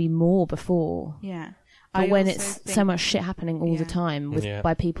was maybe more before. Yeah. But I when also it's think- so much shit happening all the Yeah. time Yeah.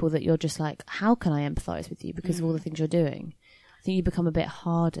 by people that you're just like, how can I empathise with you because of all the things you're doing? I think you become a bit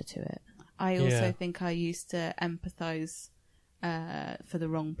harder to it. I also Yeah. think I used to empathise for the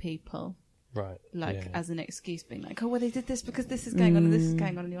wrong people, Right. like yeah. as an excuse, being like, "Oh, well, they did this because this is going on and this is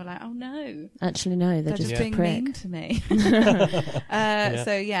going on," and you're like, "Oh no, Actually, no, they're they're just just a being prick. mean to me."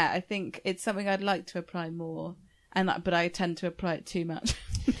 So yeah, I think it's something I'd like to apply more, but I tend to apply it too much.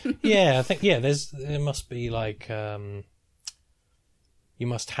 Yeah, I think there must be like you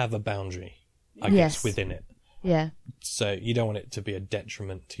must have a boundary, I Yes. guess, within it. Yeah. So you don't want it to be a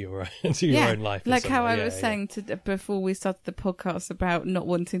detriment to your own life. in Like some how way. I Yeah, was yeah. saying before we started the podcast about not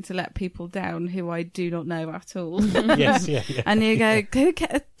wanting to let people down who I do not know at all. Yes, yeah, yeah. And you go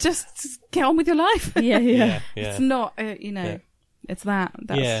just get on with your life. Yeah, Yeah, yeah. It's not, Yeah. it's that.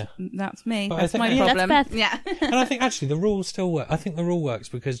 That's me. But I That's think- my Yeah, that's problem. Beth. Yeah. And I think actually the rule still works. I think the rule works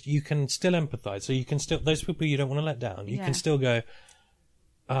because you can still empathise. So you can still, those people you don't want to let down, you Yeah. can still go,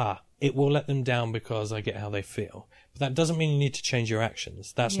 it will let them down because I get how they feel. But that doesn't mean you need to change your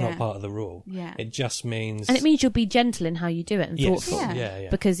actions. That's Yeah. not part of the rule. Yeah. It just means... And it means you'll be gentle in how you do it and Yes. thoughtful. Yeah. Yeah, yeah.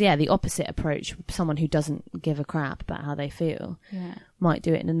 Because, the opposite approach, someone who doesn't give a crap about how they feel, Yeah. might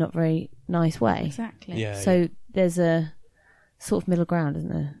do it in a not very nice way. Exactly. Yeah, So there's a sort of middle ground, isn't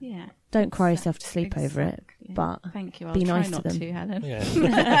there? Yeah. Don't cry yourself to sleep over it, Exactly. but Thank you. I'll be try nice to not them. to, Helen.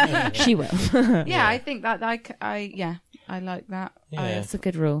 Yeah. she will. Yeah, I think that I like that. Yeah. It's a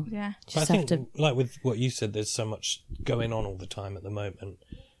good rule. Yeah. But I Just have think, to. like with what you said, there's so much going on all the time at the moment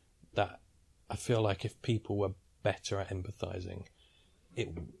that I feel like if people were better at empathising,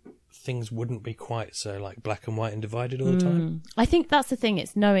 things wouldn't be quite so like black and white and divided all the time. I think that's the thing.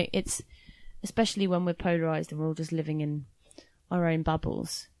 It's knowing. It's especially when we're polarised and we're all just living in our own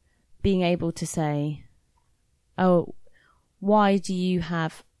bubbles. Being able to say, "Oh, why do you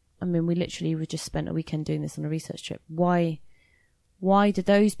have?" I mean, we just spent a weekend doing this on a research trip. Why do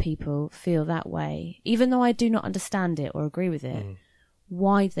those people feel that way? Even though I do not understand it or agree with it,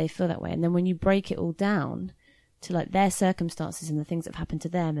 why do they feel that way? And then when you break it all down to like their circumstances and the things that have happened to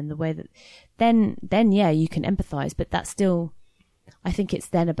them and the way that, then yeah, you can empathise. But that's still, I think it's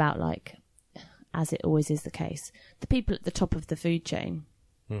then about like, as it always is the case, the people at the top of the food chain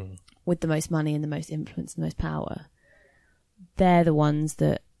with the most money and the most influence and the most power, they're the ones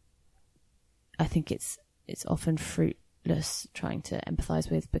that I think it's often fruitless trying to empathise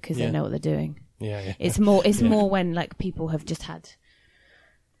with because they know what they're doing. Yeah. It's more when like people have just had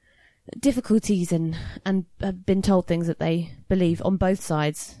difficulties and have been told things that they believe on both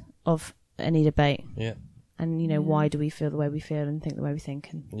sides of any debate. Yeah. And why do we feel the way we feel and think the way we think?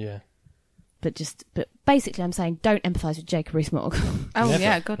 And Yeah. But basically, I'm saying don't empathise with Jacob Rees-Mogg. Oh Never.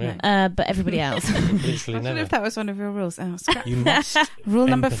 yeah, God no. But everybody else. Literally I never. if that was one of your rules. Oh, scrap. You must. Rule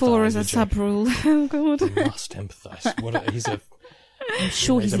number 4 is a empathise with Jacob. sub-rule. Oh God. You must empathise. He's a I'm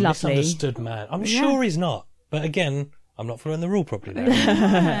sure he's a lovely. misunderstood man. I'm Yeah. sure he's not. But again, I'm not following the rule properly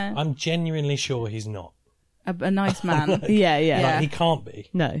there. I'm genuinely sure he's not. A nice man. Yeah. Yeah. Like, he can't be.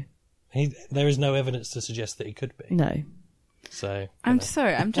 No. There is no evidence to suggest that he could be. No. So I'm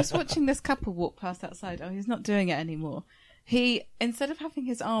sorry, I'm just watching this couple walk past outside. Oh, he's not doing it anymore. He, instead of having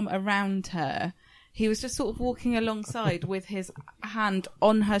his arm around her, he was just sort of walking alongside with his hand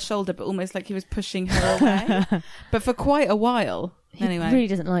on her shoulder, but almost like he was pushing her away. But for quite a while. He Anyway, really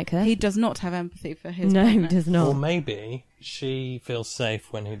doesn't like her. he does not have empathy for his no, partner. he does Or not. maybe she feels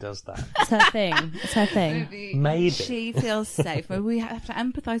safe when he does that. It's her thing. It's her thing. Maybe. She feels safe. But we have to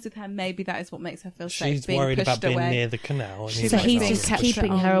empathise with her. Maybe that is what makes her feel safe. She's being worried pushed about being away. near the canal. And She's So like, he's no. just Kept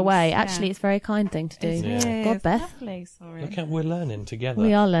keeping her her arms, away. yeah. Actually, it's a very kind thing to do. Yeah. God, Beth. Lovely, sorry. Look, we're learning together.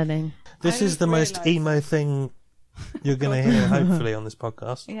 We are learning. This I is the didn't most realise. emo thing you're going to hear, hopefully, on this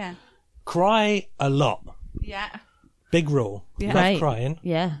podcast. Yeah. Cry a lot. Yeah. Big rule. Yeah. Love Right. crying.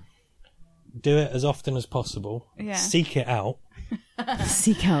 Yeah. Do it as often as possible. Yeah. Seek it out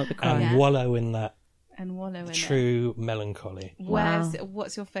Seek out the and cry. Yeah. wallow in that And wallow in it. true melancholy.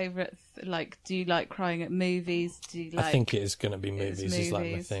 What's your favourite? Do you like crying at movies? Do you like? I think it is going to be It's movies. Is like my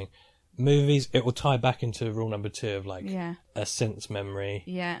movies. thing. Movies. It will tie back into rule number 2 of like Yeah. a sense memory.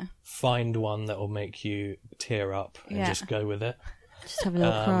 Yeah. Find one that will make you tear up and Yeah. just go with it. Just have a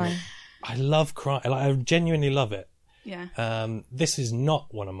little cry. I love crying. Like, I genuinely love it. Yeah. This is not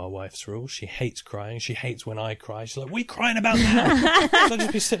one of my wife's rules. She hates crying. She hates when I cry. She's like, "What are you crying about now?" So I'll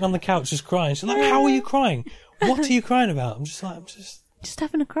just be sitting on the couch just crying. She's like, "How are you crying? What are you crying about?" I'm just like, Just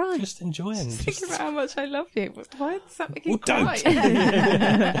having a cry. just enjoying. Think Just, about how much I love you. Why does that make you well, cry?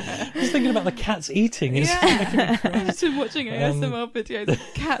 don't. Just thinking about the cats eating is making me cry. I've just been watching ASMR videos of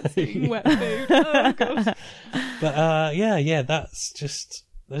cats eating wet food. Oh gosh. But yeah, that's just.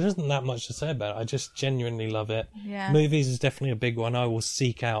 There isn't that much to say about it. I just genuinely love it. Yeah. Movies is definitely a big one. I will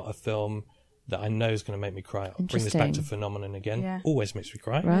seek out a film that I know is going to make me cry. I'll bring this back to Interesting. Phenomenon again. Yeah. Always makes me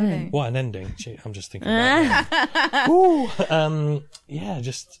cry. Right. What an ending. Gee, I'm just thinking about that. Ooh, yeah,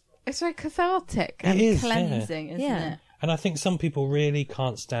 just... It's very cathartic and is, cleansing, isn't Yeah. it? And I think some people really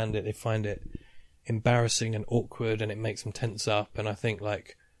can't stand it. They find it embarrassing and awkward and it makes them tense up. And I think,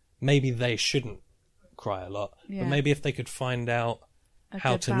 like, maybe they shouldn't cry a lot. Yeah. But maybe if they could find out A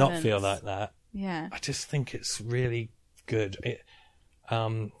how good to not feel balance. like that, Yeah. I just think it's really good.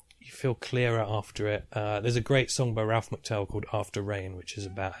 You feel clearer after it. There's a great song by Ralph McTell called After Rain, which is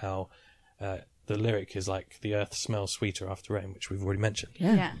about how the lyric is like, the earth smells sweeter after rain, which we've already mentioned.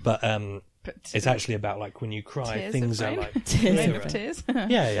 Yeah. But But it's actually about like when you cry, tears things of are rain. like Rain clearer. of tears.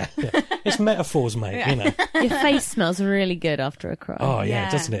 Yeah. It's metaphors, mate, Yeah. you know. Your face smells really good after a cry. Oh, yeah,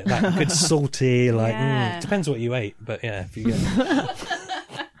 Yeah. doesn't it? That good salty, like, Yeah. depends what you ate, but yeah, if you get...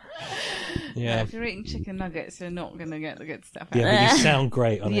 yeah. If you're eating chicken nuggets, you're not going to get the good stuff out. Yeah, but you sound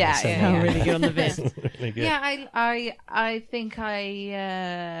great on Yeah, ASMR. yeah, yeah. Really good on the bit. Really good. Yeah, I think I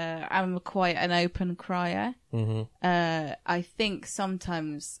am quite an open crier. Mm-hmm. I think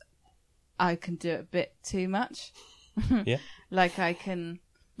sometimes I can do it a bit too much. Yeah. Like I can,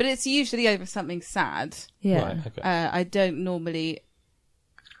 but it's usually over something sad. Yeah. Right, okay. I don't normally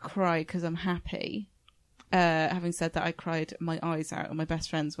cry because I'm happy. Having said that, I cried my eyes out at my best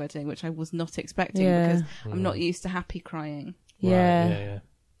friend's wedding, which I was not expecting Yeah. because I'm not used to happy crying. Yeah. Right, yeah.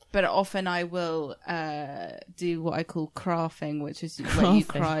 But often I will do what I call crafting, which is where you Crafting.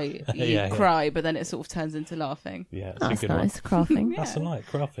 cry, Yeah. cry, but then it sort of turns into laughing. Yeah, it's That's a good nice. Crafting. That's a night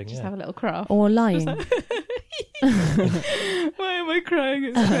crafting, Just yeah. have a little craft. Or lying. Why am I crying?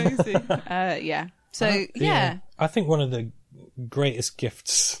 It's crazy. Yeah. So yeah. I think one of the greatest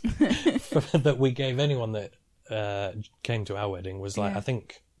gifts that we gave anyone that came to our wedding was like, Yeah. I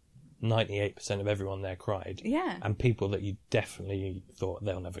think 98% of everyone there cried. Yeah. And people that you definitely thought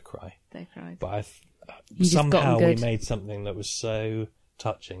they'll never cry. They cried. But You just got 'em somehow we good. made something that was so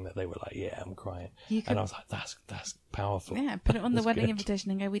touching that they were like, yeah, I'm crying. You could- And I was like, that's powerful. Yeah, put it on the That's wedding good.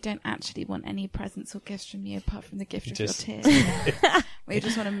 invitation and go, we don't actually want any presents or gifts from you apart from the gift of Just- your tears. We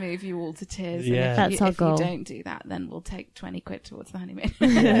just want to move you all to tears. Yeah. And That's our if goal. you don't do that, then we'll take 20 quid towards the honeymoon.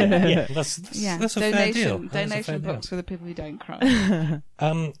 Yeah, that's a fair deal. That's a fair Donation deal. box for the people who don't cry.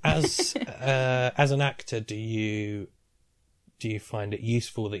 As an actor, do you find it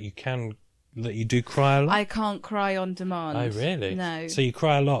useful that you do cry a lot? I can't cry on demand. Oh, really? No. So you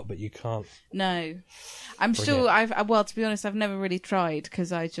cry a lot, but you can't. No. I'm sure well, to be honest, I've never really tried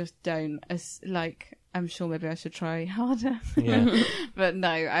because I just don't. I'm sure maybe I should try harder. Yeah. But no,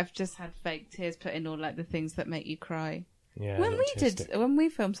 I've just had fake tears put in all like the things that make you cry. Yeah. When we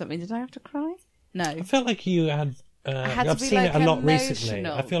filmed something, did I have to cry? No. I felt like you had. had to I've be, seen like, it a lot recently.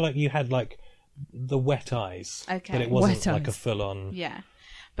 emotional. I feel like you had like the wet eyes, Okay. but it wasn't Wet like a eyes. full on. Yeah.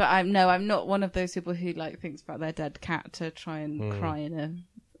 But I'm not one of those people who like thinks about their dead cat to try and cry in a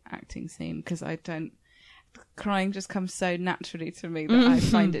acting scene because I don't. Crying just comes so naturally to me that I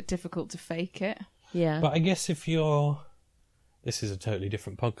find it difficult to fake it. Yeah. But I guess if you're. This is a totally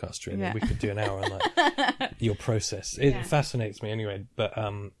different podcast, really. Yeah. We could do an hour on like your process. It fascinates me anyway. But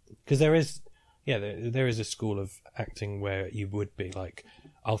because there is a school of acting where you would be like,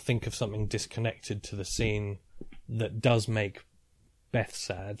 I'll think of something disconnected to the scene that does make Beth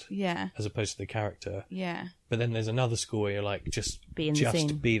sad, Yeah. as opposed to the character. Yeah. But then there's another school where you're like, just Be in the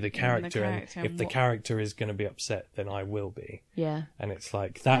scene. be the character, character and if and the what- character is going to be upset, then I will be. Yeah. And it's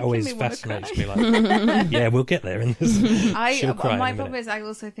like that Making always me wanna fascinates me. Like, yeah, we'll get there in this. She'll cry in My a problem minute. is I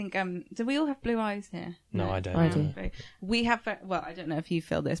also think do we all have blue eyes here? No, I don't. I do. We have well, I don't know if you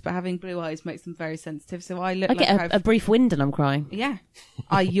feel this, but having blue eyes makes them very sensitive. So I look I like get I've a brief wind and I'm crying. yeah.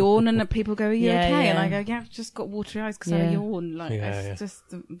 I yawn and people go, "Are you Yeah, okay?" And yeah. I go, "Yeah, I've just got watery eyes because I Yeah. yawn." Like Yeah, it's yeah. just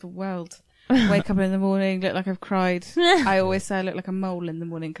the world. Wake up in the morning, look like I've cried. I always say I look like a mole in the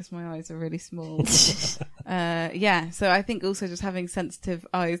morning because my eyes are really small. Yeah, so I think also just having sensitive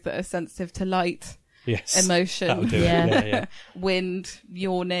eyes that are sensitive to light, Yes, emotion, that'll do Yeah. it. Yeah, wind,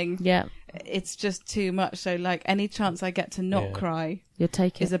 yawning. Yeah. It's just too much. So like any chance I get to not Yeah. cry You'll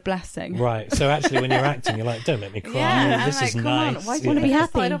take it. is a blessing. Right. So actually, when you're acting, you're like, don't make me cry. Yeah, This I'm is like, come on, nice. why do Yeah. you be want to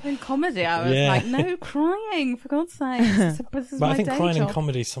happy? start off in comedy? I was Yeah. like, no crying, for God's sake. This is But my I think day crying job. in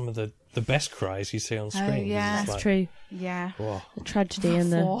comedy is some of the best cries you see on screen. yeah. It's That's like, true. Yeah. whoa. The tragedy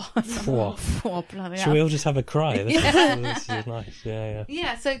and the. Whoa. Oh, bloody Should hell. we all just have a cry? This is nice. Yeah,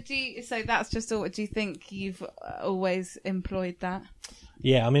 yeah. Yeah, so that's just all. Do you think you've always employed that?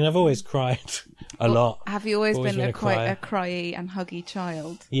 Yeah, I mean, I've always cried a lot. Have you always been a quite crier. a cryy and huggy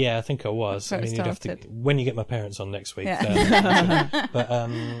child? Yeah, I think I was. That's where I it mean, you'd have to started. when you get my parents on next week. Yeah. But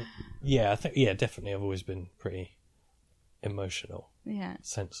yeah, I think definitely I've always been pretty emotional, Yeah.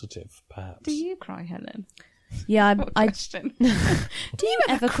 sensitive, perhaps. Do you cry, Helen? Yeah, What a I question. do you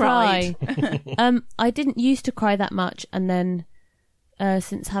ever cried? cry? I didn't used to cry that much, and then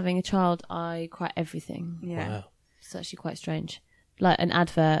since having a child, I cry everything. Yeah. Wow. It's actually quite strange. Like an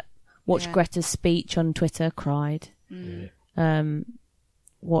advert. Watched Yeah. Greta's speech on Twitter, cried.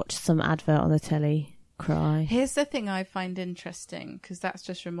 Watched some advert on the telly, cry. Here's the thing I find interesting, because that's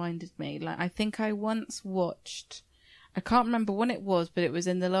just reminded me. Like, I think I once watched, I can't remember when it was, but it was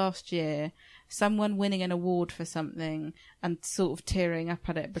in the last year, someone winning an award for something and sort of tearing up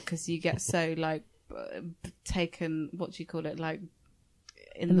at it because you get so, like, taken, what do you call it, like,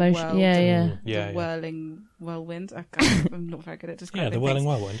 in Emotion. the world. Yeah, and yeah. The Yeah, yeah. whirling whirlwind. I'm not very good at describing Yeah, the whirling things.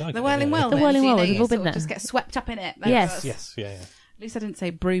 whirlwind. I The get it, whirling yeah. whirlwind. The whirling you know, whirlwind, you we've all sort been of there. just get swept up in it. Yes. Yes, yeah, yeah. At least I didn't say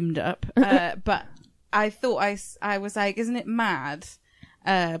broomed up. But I thought I was like, isn't it mad?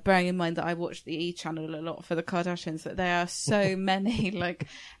 Bearing in mind that I watch the E! Channel a lot for the Kardashians, that there are so many like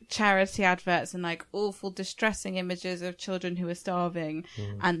charity adverts and like awful distressing images of children who are starving,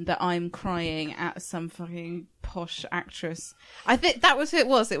 and that I'm crying at some fucking posh actress. I think that was who it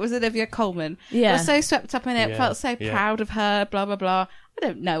was. It was Olivia Colman. Yeah. I was so swept up in it, Yeah, felt so yeah. proud of her, blah, blah, blah. I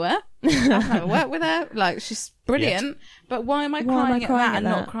don't know her. I've never worked with her. Like, she's brilliant. But why am I crying at that and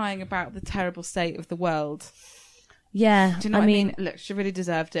not crying about the terrible state of the world? Yeah, Do you know what I mean? Look, she really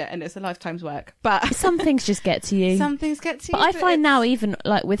deserved it, and it's a lifetime's work. But some things just get to you. some things get to you. But I find it's- now, even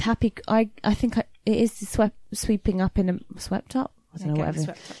like with happy, I think it is sweeping up in swept up. I don't know, getting whatever.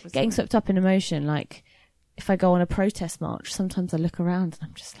 swept up with Getting something. swept up in emotion. Like if I go on a protest march, sometimes I look around and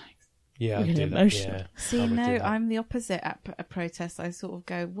I'm just like, Yeah, I Really do that. emotional. Yeah. I See, would do no, that. I'm the opposite at a protest. I sort of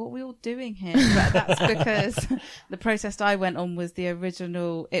go, what are we all doing here? But that's because the protest I went on was the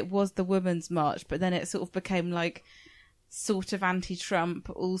original, it was the Women's March, but then it sort of became like sort of anti-Trump,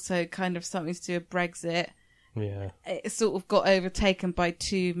 also kind of something to do with Brexit. Yeah. it sort of got overtaken by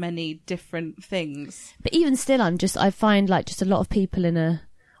too many different things. But even still, I find like just a lot of people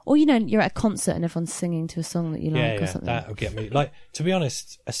or you're at a concert and everyone's singing to a song that you like or something. That'll get me. Like, to be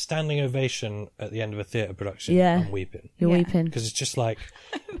honest, a standing ovation at the end of a theatre production, Yeah. I'm weeping. You're Yeah. weeping. Because it's just like,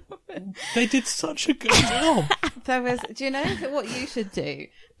 they did such a good job. Do you know what you should do?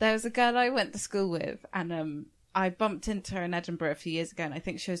 There was a girl I went to school with, and I bumped into her in Edinburgh a few years ago, and I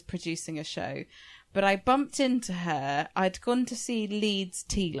think she was producing a show. But I bumped into her. I'd gone to see Leeds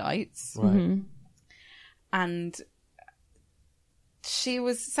Tea Lights, Right. and she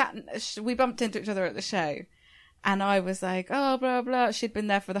was we bumped into each other at the show, and I was like, oh, blah, blah. She'd been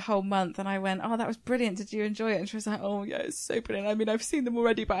there for the whole month, and I went, oh, that was brilliant. Did you enjoy it? And she was like, oh, yeah, it's so brilliant. I mean, I've seen them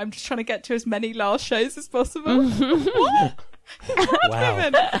already, but I'm just trying to get to as many last shows as possible. What? Wow.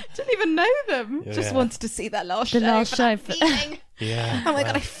 Didn't even know them. Yeah. Just wanted to see that last The show. last for show. that feeling. Yeah. Oh my wow.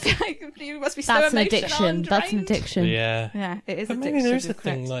 God, I feel like you must be so That's an emotional addiction. and That's an drained. addiction. Yeah. Yeah, it is But addiction. maybe there is a correct.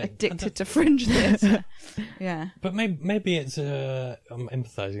 thing, like, addicted to fringe theatre. Yeah. But maybe it's I'm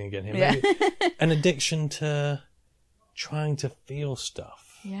empathising again here. Yeah. Maybe an addiction to trying to feel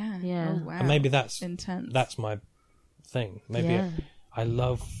stuff. Yeah. Yeah. Oh, wow. And maybe that's intense. my thing. Maybe Yeah. I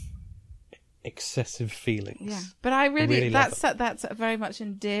love excessive feelings. Yeah, but I really love that's very much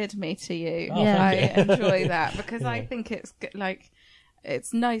endeared me to you. Oh, Yeah. I thank you. enjoy that because I Yeah. think it's like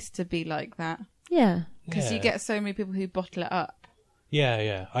it's nice to be like that Yeah. because you Yeah. get so many people who bottle it up.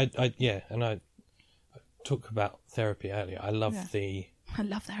 Yeah. I talked about therapy earlier. I love Yeah. I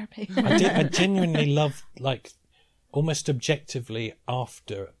love therapy. I genuinely love, like, almost objectively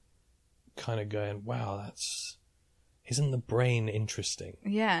after kind of going, wow, isn't the brain interesting?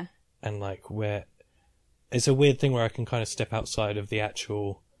 Yeah, And like where it's a weird thing where I can kind of step outside of the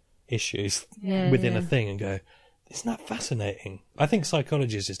actual issues Yeah, within a yeah. thing and go, isn't that fascinating? I think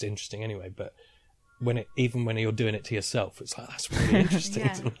psychology is just interesting anyway, but even when you're doing it to yourself, it's like, that's really interesting,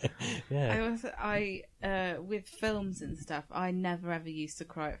 Yeah. isn't it? Yeah. with films and stuff, I never ever used to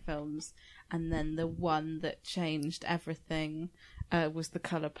cry at films, and then the one that changed everything was The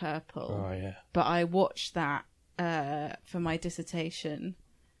Colour Purple. Oh yeah. But I watched that for my dissertation.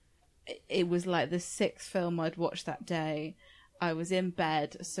 It was like the 6th film I'd watched that day. I was in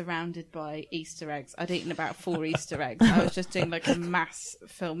bed surrounded by Easter eggs. I'd eaten about 4 Easter eggs. I was just doing like a mass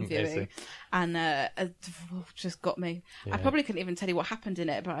film viewing, Amazing. and it just got me. Yeah. I probably couldn't even tell you what happened in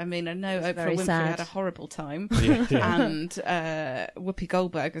it, but I mean, I know Oprah very Winfrey sad. had a horrible time, Yeah. and Whoopi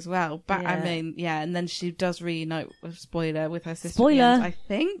Goldberg as well. But I Yeah. mean, yeah, and then she does reunite with spoiler with her sister. Spoiler. At the end, I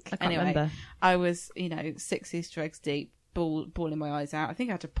think. I can't Anyway, remember. I was 6 Easter eggs deep. Bawling my eyes out. I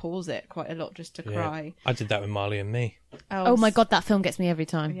think I had to pause it quite a lot just to Yeah. cry. I did that with Marley and Me. Oh my God, that film gets me every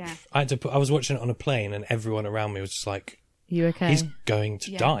time. Yeah. I was watching it on a plane and everyone around me was just like, You okay? he's going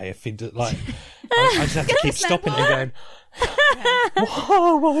to Yeah. die if he does, like, I just have to keep stopping and going,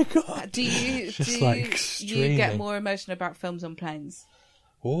 oh my God. Do you Just, do like, you get streaming. more emotional about films on planes?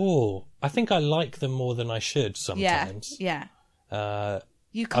 Oh, I think I like them more than I should Yeah. sometimes. Yeah.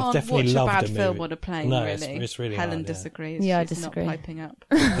 You I've can't definitely watch a loved bad a film movie. on a plane, No, really. it's really Helen hard, yeah. disagrees. Yeah, I She's disagree. not piping up.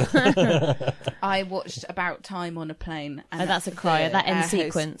 I watched About Time on a plane. And Oh, that's a crier. That end air host-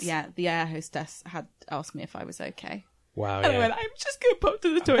 sequence. Yeah, the air hostess had asked me if I was okay. Wow, And I yeah. went, I'm just going to pop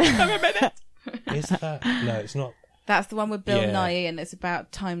to the toilet for a minute. Is that? No, it's not. That's the one with Bill Yeah. Nighy, and it's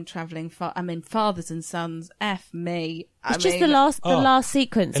about time traveling. Fathers and sons. F me. It's just the last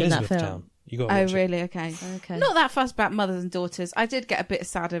sequence in that film. Elizabethtown. You got to Oh, watch it. really? Okay. Okay. Not that fussed about mothers and daughters. I did get a bit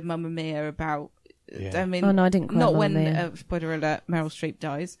sad of Mamma Mia about. Yeah. I mean, Oh, no, I didn't cry Not at when Mamma Mia. spoiler alert, Meryl Streep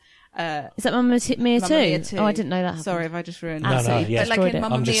dies. Is that Mamma Mia too? Mamma Mia 2. Oh, I didn't know that. happened. Sorry if I just ruined No, it. Absolutely yeah. But like destroyed in it.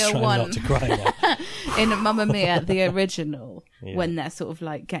 Mamma I'm just Mia trying 1, not to cry now. in Mamma Mia, the original, Yeah. when they're sort of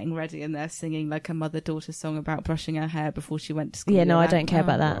like getting ready and they're singing like a mother-daughter song about brushing her hair before she went to school. Yeah, no, You're I like, don't care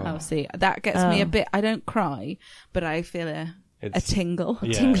about that. Oh, see, that gets me Oh. a bit. I don't cry, but I feel a tingle.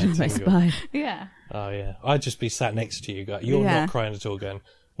 Yeah, Tingling a my tingle. spine. Yeah. Oh, yeah. I'd just be sat next to you. You're Yeah. not crying at all, going,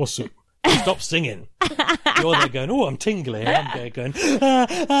 what's up? Stop singing. You're there going, oh, I'm tingling. I'm there going,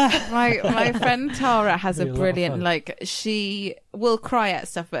 My friend Tara has a Really a lot of brilliant fun. like she will cry at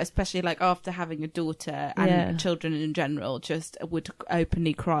stuff, but especially like after having a daughter and Yeah. children in general, just would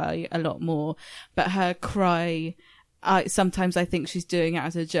openly cry a lot more. But her cry, sometimes I think she's doing it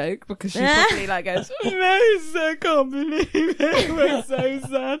as a joke because she probably like goes, I can't believe it. We're so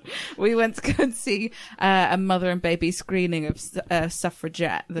sad. We went to go and see a mother and baby screening of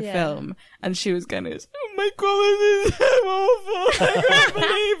Suffragette, the Yeah. film, and she was going, oh my God, this is so awful. I can't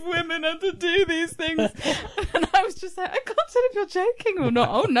believe women have to do these things. And I was just like, I can't tell if you're joking or not.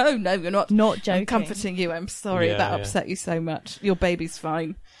 Oh, no, you're not. Not I'm joking. comforting you. I'm sorry Yeah, that yeah. upset you so much. Your baby's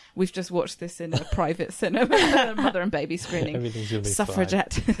fine. we've just watched this in a private cinema, mother and baby screening. Everything's going to be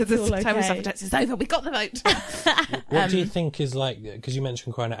Suffragette. The all time of okay. suffragettes is over. We got the vote. fine. What do you think is like, because you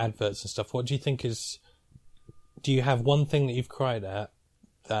mentioned crying at adverts and stuff, what do you think is, do you have one thing that you've cried at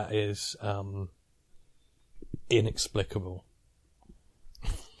that is inexplicable?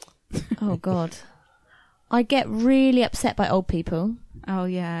 Oh God, I get really upset by old people. Oh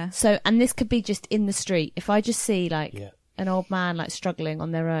yeah. So, and this could be just in the street. If I just see like Yeah. an old man like struggling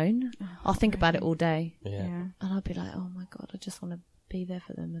on their own, I'll think about it all day, Yeah. and I'll be like, oh my God, I just want to be there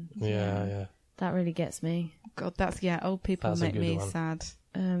for them, and Yeah. that really gets me. God, that's old people That's a make good me one. sad.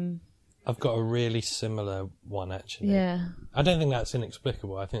 I've got a really similar one, actually. Yeah. I don't think that's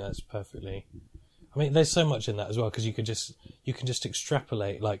inexplicable. I think that's perfectly... I mean, there's so much in that as well, because you can just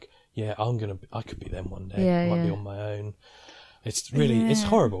extrapolate, like, yeah, I could be them one day. Yeah, I might be yeah. on my own. It's really, it's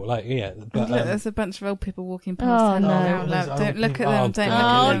horrible. Like, yeah. But, Look, there's a bunch of old people walking Oh, past. no. Out There's loud. old Don't look at people- them. oh, Don't God.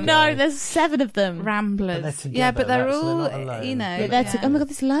 look Oh at them. no, there's 7 of them. Ramblers. But they're Yeah, but they're together, so all, they're not alone. you know. Yeah, oh my God,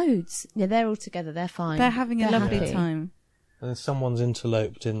 there's loads. Yeah, they're all together. They're fine. They're having a They're lovely happy. time. And then someone's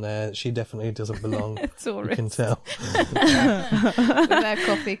interloped in there. She definitely doesn't belong. It's all You can tell. with their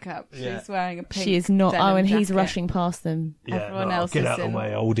coffee cup. Yeah. She's wearing a pink. She is not. denim Oh, and he's jacket. rushing past them. Everyone else get is out of in- the way,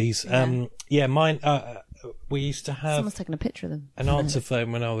 oldies. Yeah. Mine. We used to have Someone's taking a picture of them. an answer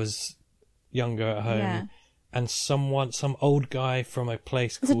phone when I was younger at home, Yeah. and some old guy from a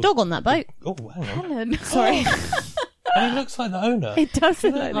place There's a called... dog on that boat. Oh, hang on. Helen. Sorry, And he looks like the owner. it does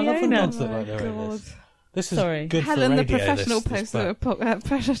look I like love the when owner. dogs look like their God. owners. This is Sorry. good Helen, for the radio, professional this poster, bit.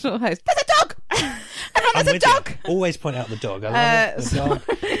 professional host. There's a dog. Everyone, I'm there's a with you. dog. Always point out the dog. I love it.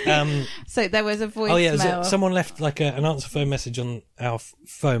 The dog. So there was a voicemail. Oh yeah, someone left like an answer phone message on our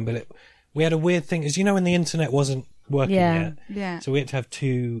phone, but we had a weird thing. As you know, when the internet wasn't working Yeah. yet, Yeah. so we had to have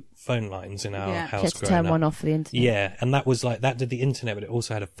 2 phone lines in our Yeah. house. She had to growing turn up. one off for the internet. Yeah, and that was like that did the internet, but it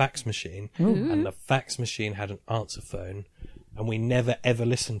also had a fax machine, and the fax machine had an answer phone, and we never ever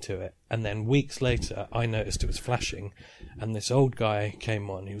listened to it. And then weeks later, I noticed it was flashing, and this old guy came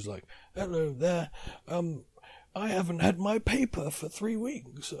on. He was like, "Hello there, I haven't had my paper for 3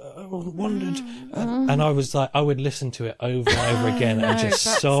 weeks. I wondered," and I was like, I would listen to it over and over again and just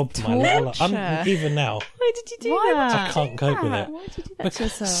that's sob my little. torture. Even now, Why did you do Why would that? I can't cope with it. Why did you do that to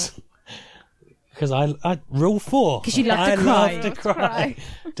yourself? Because I rule 4. 'Cause you love to I cry. love to cry.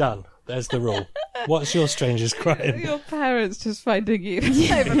 Done. There's the rule. What's your strangest crime? Your parents just finding you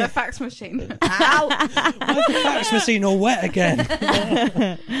over the fax machine. Ow! Why is the fax machine all wet again?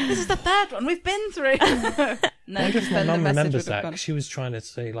 This is the 3rd one we've been through. No, I guess my then the mum message remembers would have that gone. 'cause she was trying to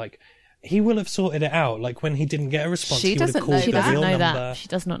say, like, he will have sorted it out. Like, when he didn't get a response, She he would have doesn't called know She the doesn't real know number. that. She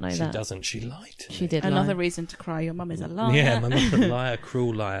does not know She that. doesn't. She lied to She me. did Another lie. reason to cry. Your mum is a liar. Yeah, my mum's a liar,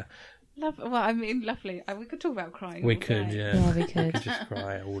 cruel liar. Well, I mean, lovely. We could talk about crying. We all could, day. yeah. Yeah, we We could. could just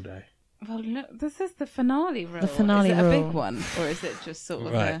cry all day. Well, look, this is the finale rule. The finale is it a rule. big one, or is it just sort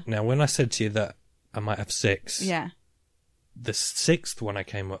of Right, now when I said to you that I might have 6, yeah? the 6th one I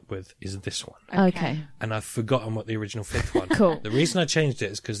came up with is this one. Okay. And I've forgotten what the original 5th one. Cool. The reason I changed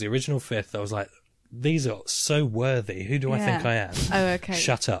it is because the original 5th, I was like, these are so worthy. Who do I think Yeah. I am? Oh, okay.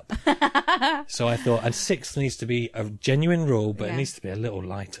 Shut up. So I thought, and 6th needs to be a genuine rule, but Yeah. it needs to be a little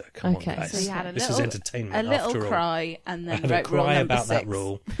lighter. Come Okay, on, guys. So you had a This little, is entertainment a little after all. cry, and I then had a wrote rule cry number about 6. that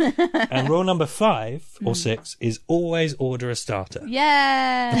rule. And rule number 5 or 6 is always order a starter.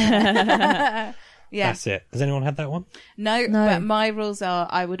 Yeah. Yeah. That's it. Has anyone had that one? No, No. but my rules are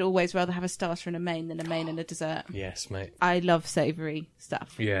I would always rather have a starter and a main than a main and a dessert. Yes, mate. I love savoury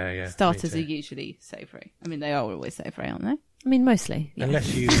stuff. Yeah, yeah. Starters are me too. usually savoury. I mean, they are always savoury, aren't they? I mean, mostly. Yeah.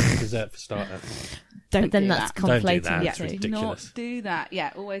 Unless you use dessert for starter. Don't But then do that's that. Don't do conflating that. the It's two. ridiculous. Not do that.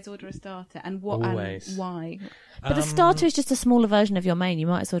 Yeah, always order a starter. And what? Always. And why? But the starter is just a smaller version of your main. You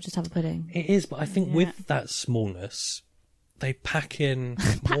might as well just have a pudding. It is, but I think Yeah. with that smallness, they pack in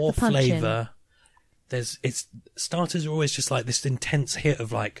more the punch in. flavour. Starters are always just like this intense hit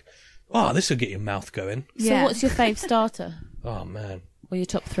of like, oh, this will get your mouth going. So what's your fave starter? Oh man, Or your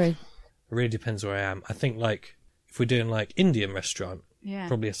top 3? it really depends where I am. I think like if we're doing like Indian restaurant, Yeah.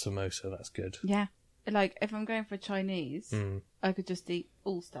 probably a samosa. That's good. Yeah. Like, if I'm going for Chinese, I could just eat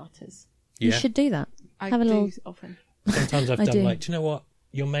all starters. Yeah. You should do that. I Have a do little- often. Sometimes I've I done do. like, do you know what?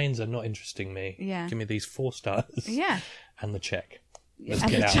 Your mains are not interesting me. Yeah. Give me these 4 starters. Yeah. And the check. Let's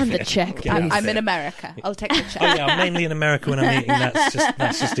And get the out check. of And the here. check, Get out of I'm here. in America. I'll take the check. Oh yeah, I'm mainly in America when I'm eating.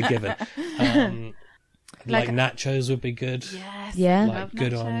 That's just a given. Like nachos would be good. Yes. Yeah. Like love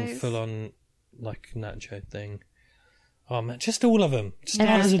good nachos. on full on like nacho thing. Oh man, just all of them. Every-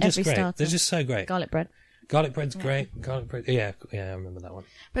 Starters are just every great. starter. They're just so great. Garlic bread. Garlic bread's great. Garlic bread. Yeah, I remember that one.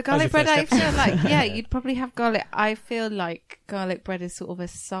 But That was garlic bread, your I first feel like, yeah, you'd probably have garlic. I feel like garlic bread is sort of a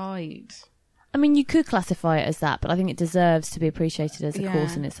side. I mean, you could classify it as that, but I think it deserves to be appreciated as a Yeah.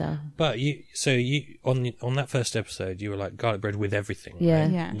 course in itself. But you on that first episode, you were like garlic bread with everything. Yeah.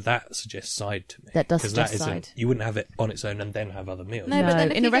 right? Yeah. That suggests side to me. That does 'Cause suggest isn't- side. You wouldn't have it on its own and then have other meals. No, No, but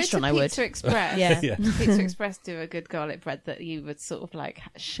then if in you a go restaurant to I would. Pizza Express, Yeah. Yeah. Pizza Express do a good garlic bread that you would sort of like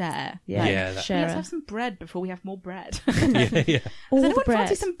share. Yeah, Yeah, that- Let's share have it. some bread before we have more bread. yeah. All Does the anyone bread.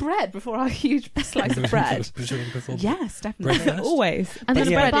 fancy some bread before our huge slice of bread? Before Yes, bread definitely. first? Always. And But then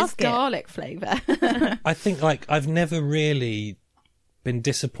the a bread bread is basket. garlic flavour. I think like I've never really been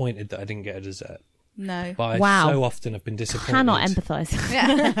disappointed that I didn't get a dessert, No. but I Wow. so often have been disappointed. Cannot empathise.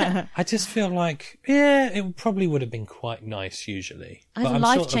 Yeah. I just feel like it probably would have been quite nice usually. I but had a I'm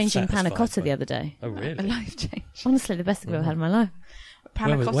sort of life-changing panna satisfied cotta by- the other day. Oh A really? life change. Honestly, the best thing I've ever had in my life.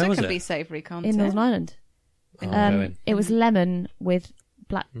 Panna Where cotta was can it? be savoury, can't In it? Northern Ireland. Oh, going. It was lemon with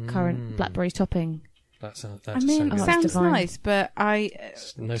blackcurrant, blackberry topping. That sounds. I mean, Oh, it that's sounds divine. nice, but I,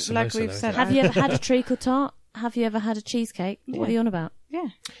 No samosa, like though, we've is said, it? Have you ever had a treacle tart? Have you ever had a cheesecake? What are you on about? yeah.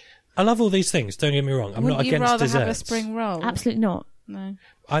 I love all these things. Don't get me wrong. I'm Wouldn't not you against rather desserts. have a spring roll? Absolutely not. No.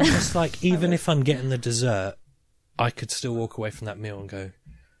 I'm just like, even if I'm getting the dessert, I could still walk away from that meal and go,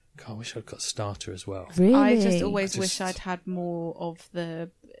 God, I wish I'd got starter as well. Really? I just always I wish just- I'd had more of the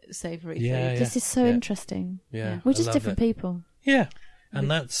savoury Yeah, food. This is so Yeah. interesting. Yeah, We're I just love different it. people. Yeah, and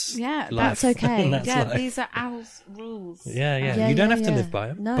that's Yeah, life. that's okay. And that's yeah, life. these are Al's rules. Yeah, yeah. Yeah, You don't yeah, have to yeah. live by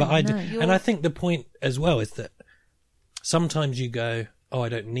them. No, but I do. no. And I think the point as well is that sometimes you go, oh, I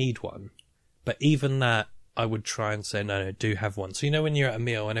don't need one. But even that, I would try and say, no, do have one. So, you know, when you're at a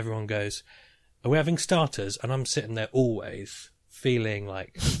meal and everyone goes, are we having starters? And I'm sitting there always feeling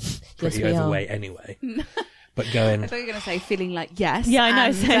like pretty we are. overweight anyway. But going, I thought you were going to say feeling like yes. Yeah, I know,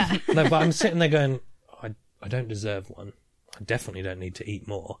 and, same. no, but I'm sitting there going, I don't deserve one. I definitely don't need to eat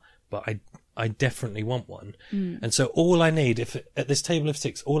more, but I definitely want one. And so all I need, at this table of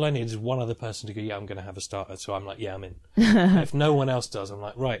 6, all I need is one other person to go, yeah, I'm going to have a starter. So I'm like, yeah, I'm in. If no one else does, I'm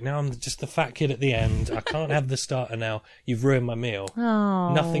like, right, now I'm just the fat kid at the end. I can't have the starter now. You've ruined my meal.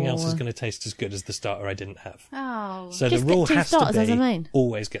 Oh. Nothing else is going to taste as good as the starter I didn't have. Oh, So Just the get rule 2 has to starters as a be main.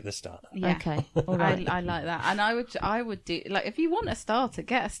 always get the starter. yeah. Okay. All right. I like that, and I would do like if you want a starter,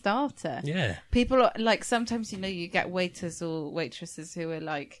 get a starter. Yeah. People are like sometimes you get waiters or waitresses who are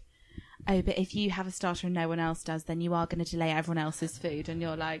like, oh, but if you have a starter and no one else does, then you are going to delay everyone else's food, and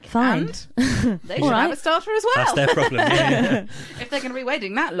you're like, Fine. and they should right. have a starter as well. That's their problem. Yeah. If they're going to be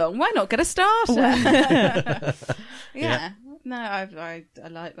waiting that long, why not get a starter? yeah. No, I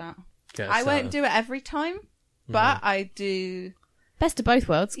like that. Get a I starter. won't do it every time, but I do. Best of both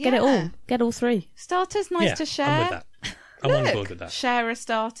worlds. Get it Yeah. all. Get all 3. Starter's nice Yeah, to share. I'm with that. I'm on Look, board with that. Share a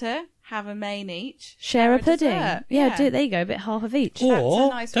starter, have a main each. Share a pudding. dessert. Yeah, do it. There you go. A bit half of each. Or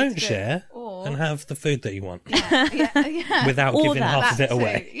nice way to don't do it. share Or- and have the food that you want yeah. without Or giving that. half of it That too,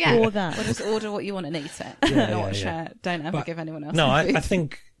 away. Yeah. Or that. Or just order what you want and eat it. Yeah, Not yeah. share. Don't ever But- give anyone else No, food. I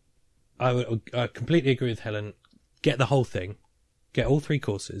think I completely agree with Helen. Get the whole thing. Get all 3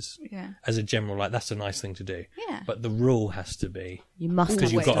 courses Yeah. as a general, like, that's a nice thing to do. Yeah. But the rule has to be, You must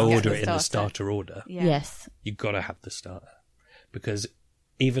because have you've Always got to get order the it in the starter. starter order, Yeah. Yes. you've got to have the starter. Because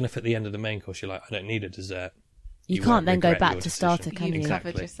even if at the end of the main course you're like, I don't need a dessert, You you can't won't then go regret back your to decision. starter, can You you?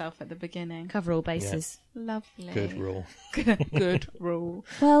 Exactly. covered yourself at the beginning. Cover all bases. Lovely. good rule. Good rule.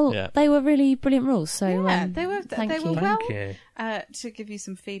 Well, Yeah. they were really brilliant rules. So Yeah, they were they were Thank well. you. To give you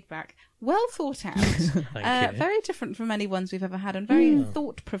some feedback, well thought out. Thank you. Very different from any ones we've ever had, and very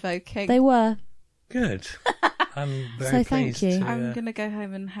thought provoking. They were. Good. I'm very So thank pleased you. to, I'm going to go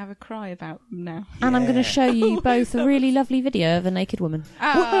home and have a cry about them now. And I'm going to Yeah. show you both a really lovely video of a naked woman.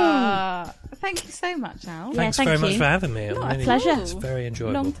 Thank you so much, Al. Thanks thank very much you. for having me. Not I'm at really- Pleasure. It's very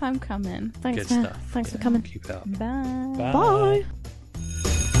enjoyable. Long time coming. Thanks Good for stuff. thanks for Yeah, coming. Keep it up. Bye. Bye.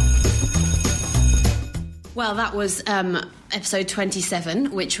 Well, that was episode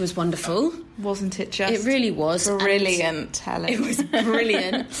 27, which was wonderful. Wasn't it just It really was. and brilliant, Helen? It was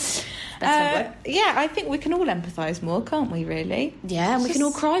brilliant. Best ever. Yeah, I think we can all empathise more, can't we, really? Yeah, and we can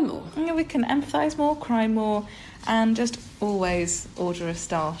all cry more. Yeah, we can empathise more, cry more, and just always order a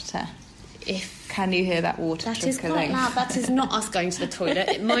starter. If Can you hear that water that is trickling? quite loud. That is not us going to the toilet.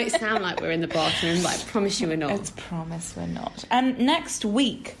 It might sound like we're in the bathroom, but I promise you we're not. It's promise we're not. And next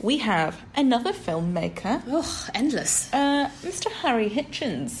week we have another filmmaker, Oh, endless. Mr. Harry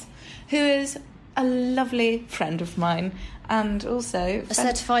Hitchens, who is a lovely friend of mine. and also a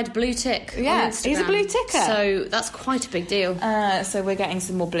certified blue tick. Yeah, on Instagram. he's a blue ticker. So that's quite a big deal. So we're getting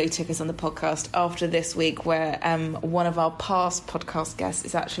some more blue tickers on the podcast after this week, where one of our past podcast guests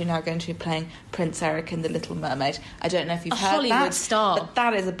is actually now going to be playing Prince Eric in The Little Mermaid. I don't know if you've A heard Hollywood that, star. but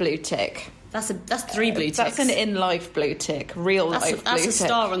that is a blue tick. That's 3 blue ticks. That's an in-life blue tick, real life blue tick. That's a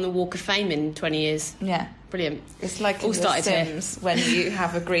star on the Walk of Fame in 20 years. Yeah. Brilliant. It's like All in The started here. Sims when you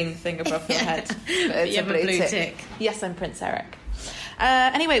have a green thing above your head. But it's You have a blue tick. Yes, I'm Prince Eric.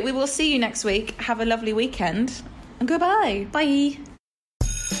 Anyway, we will see you next week. Have a lovely weekend and goodbye. Bye.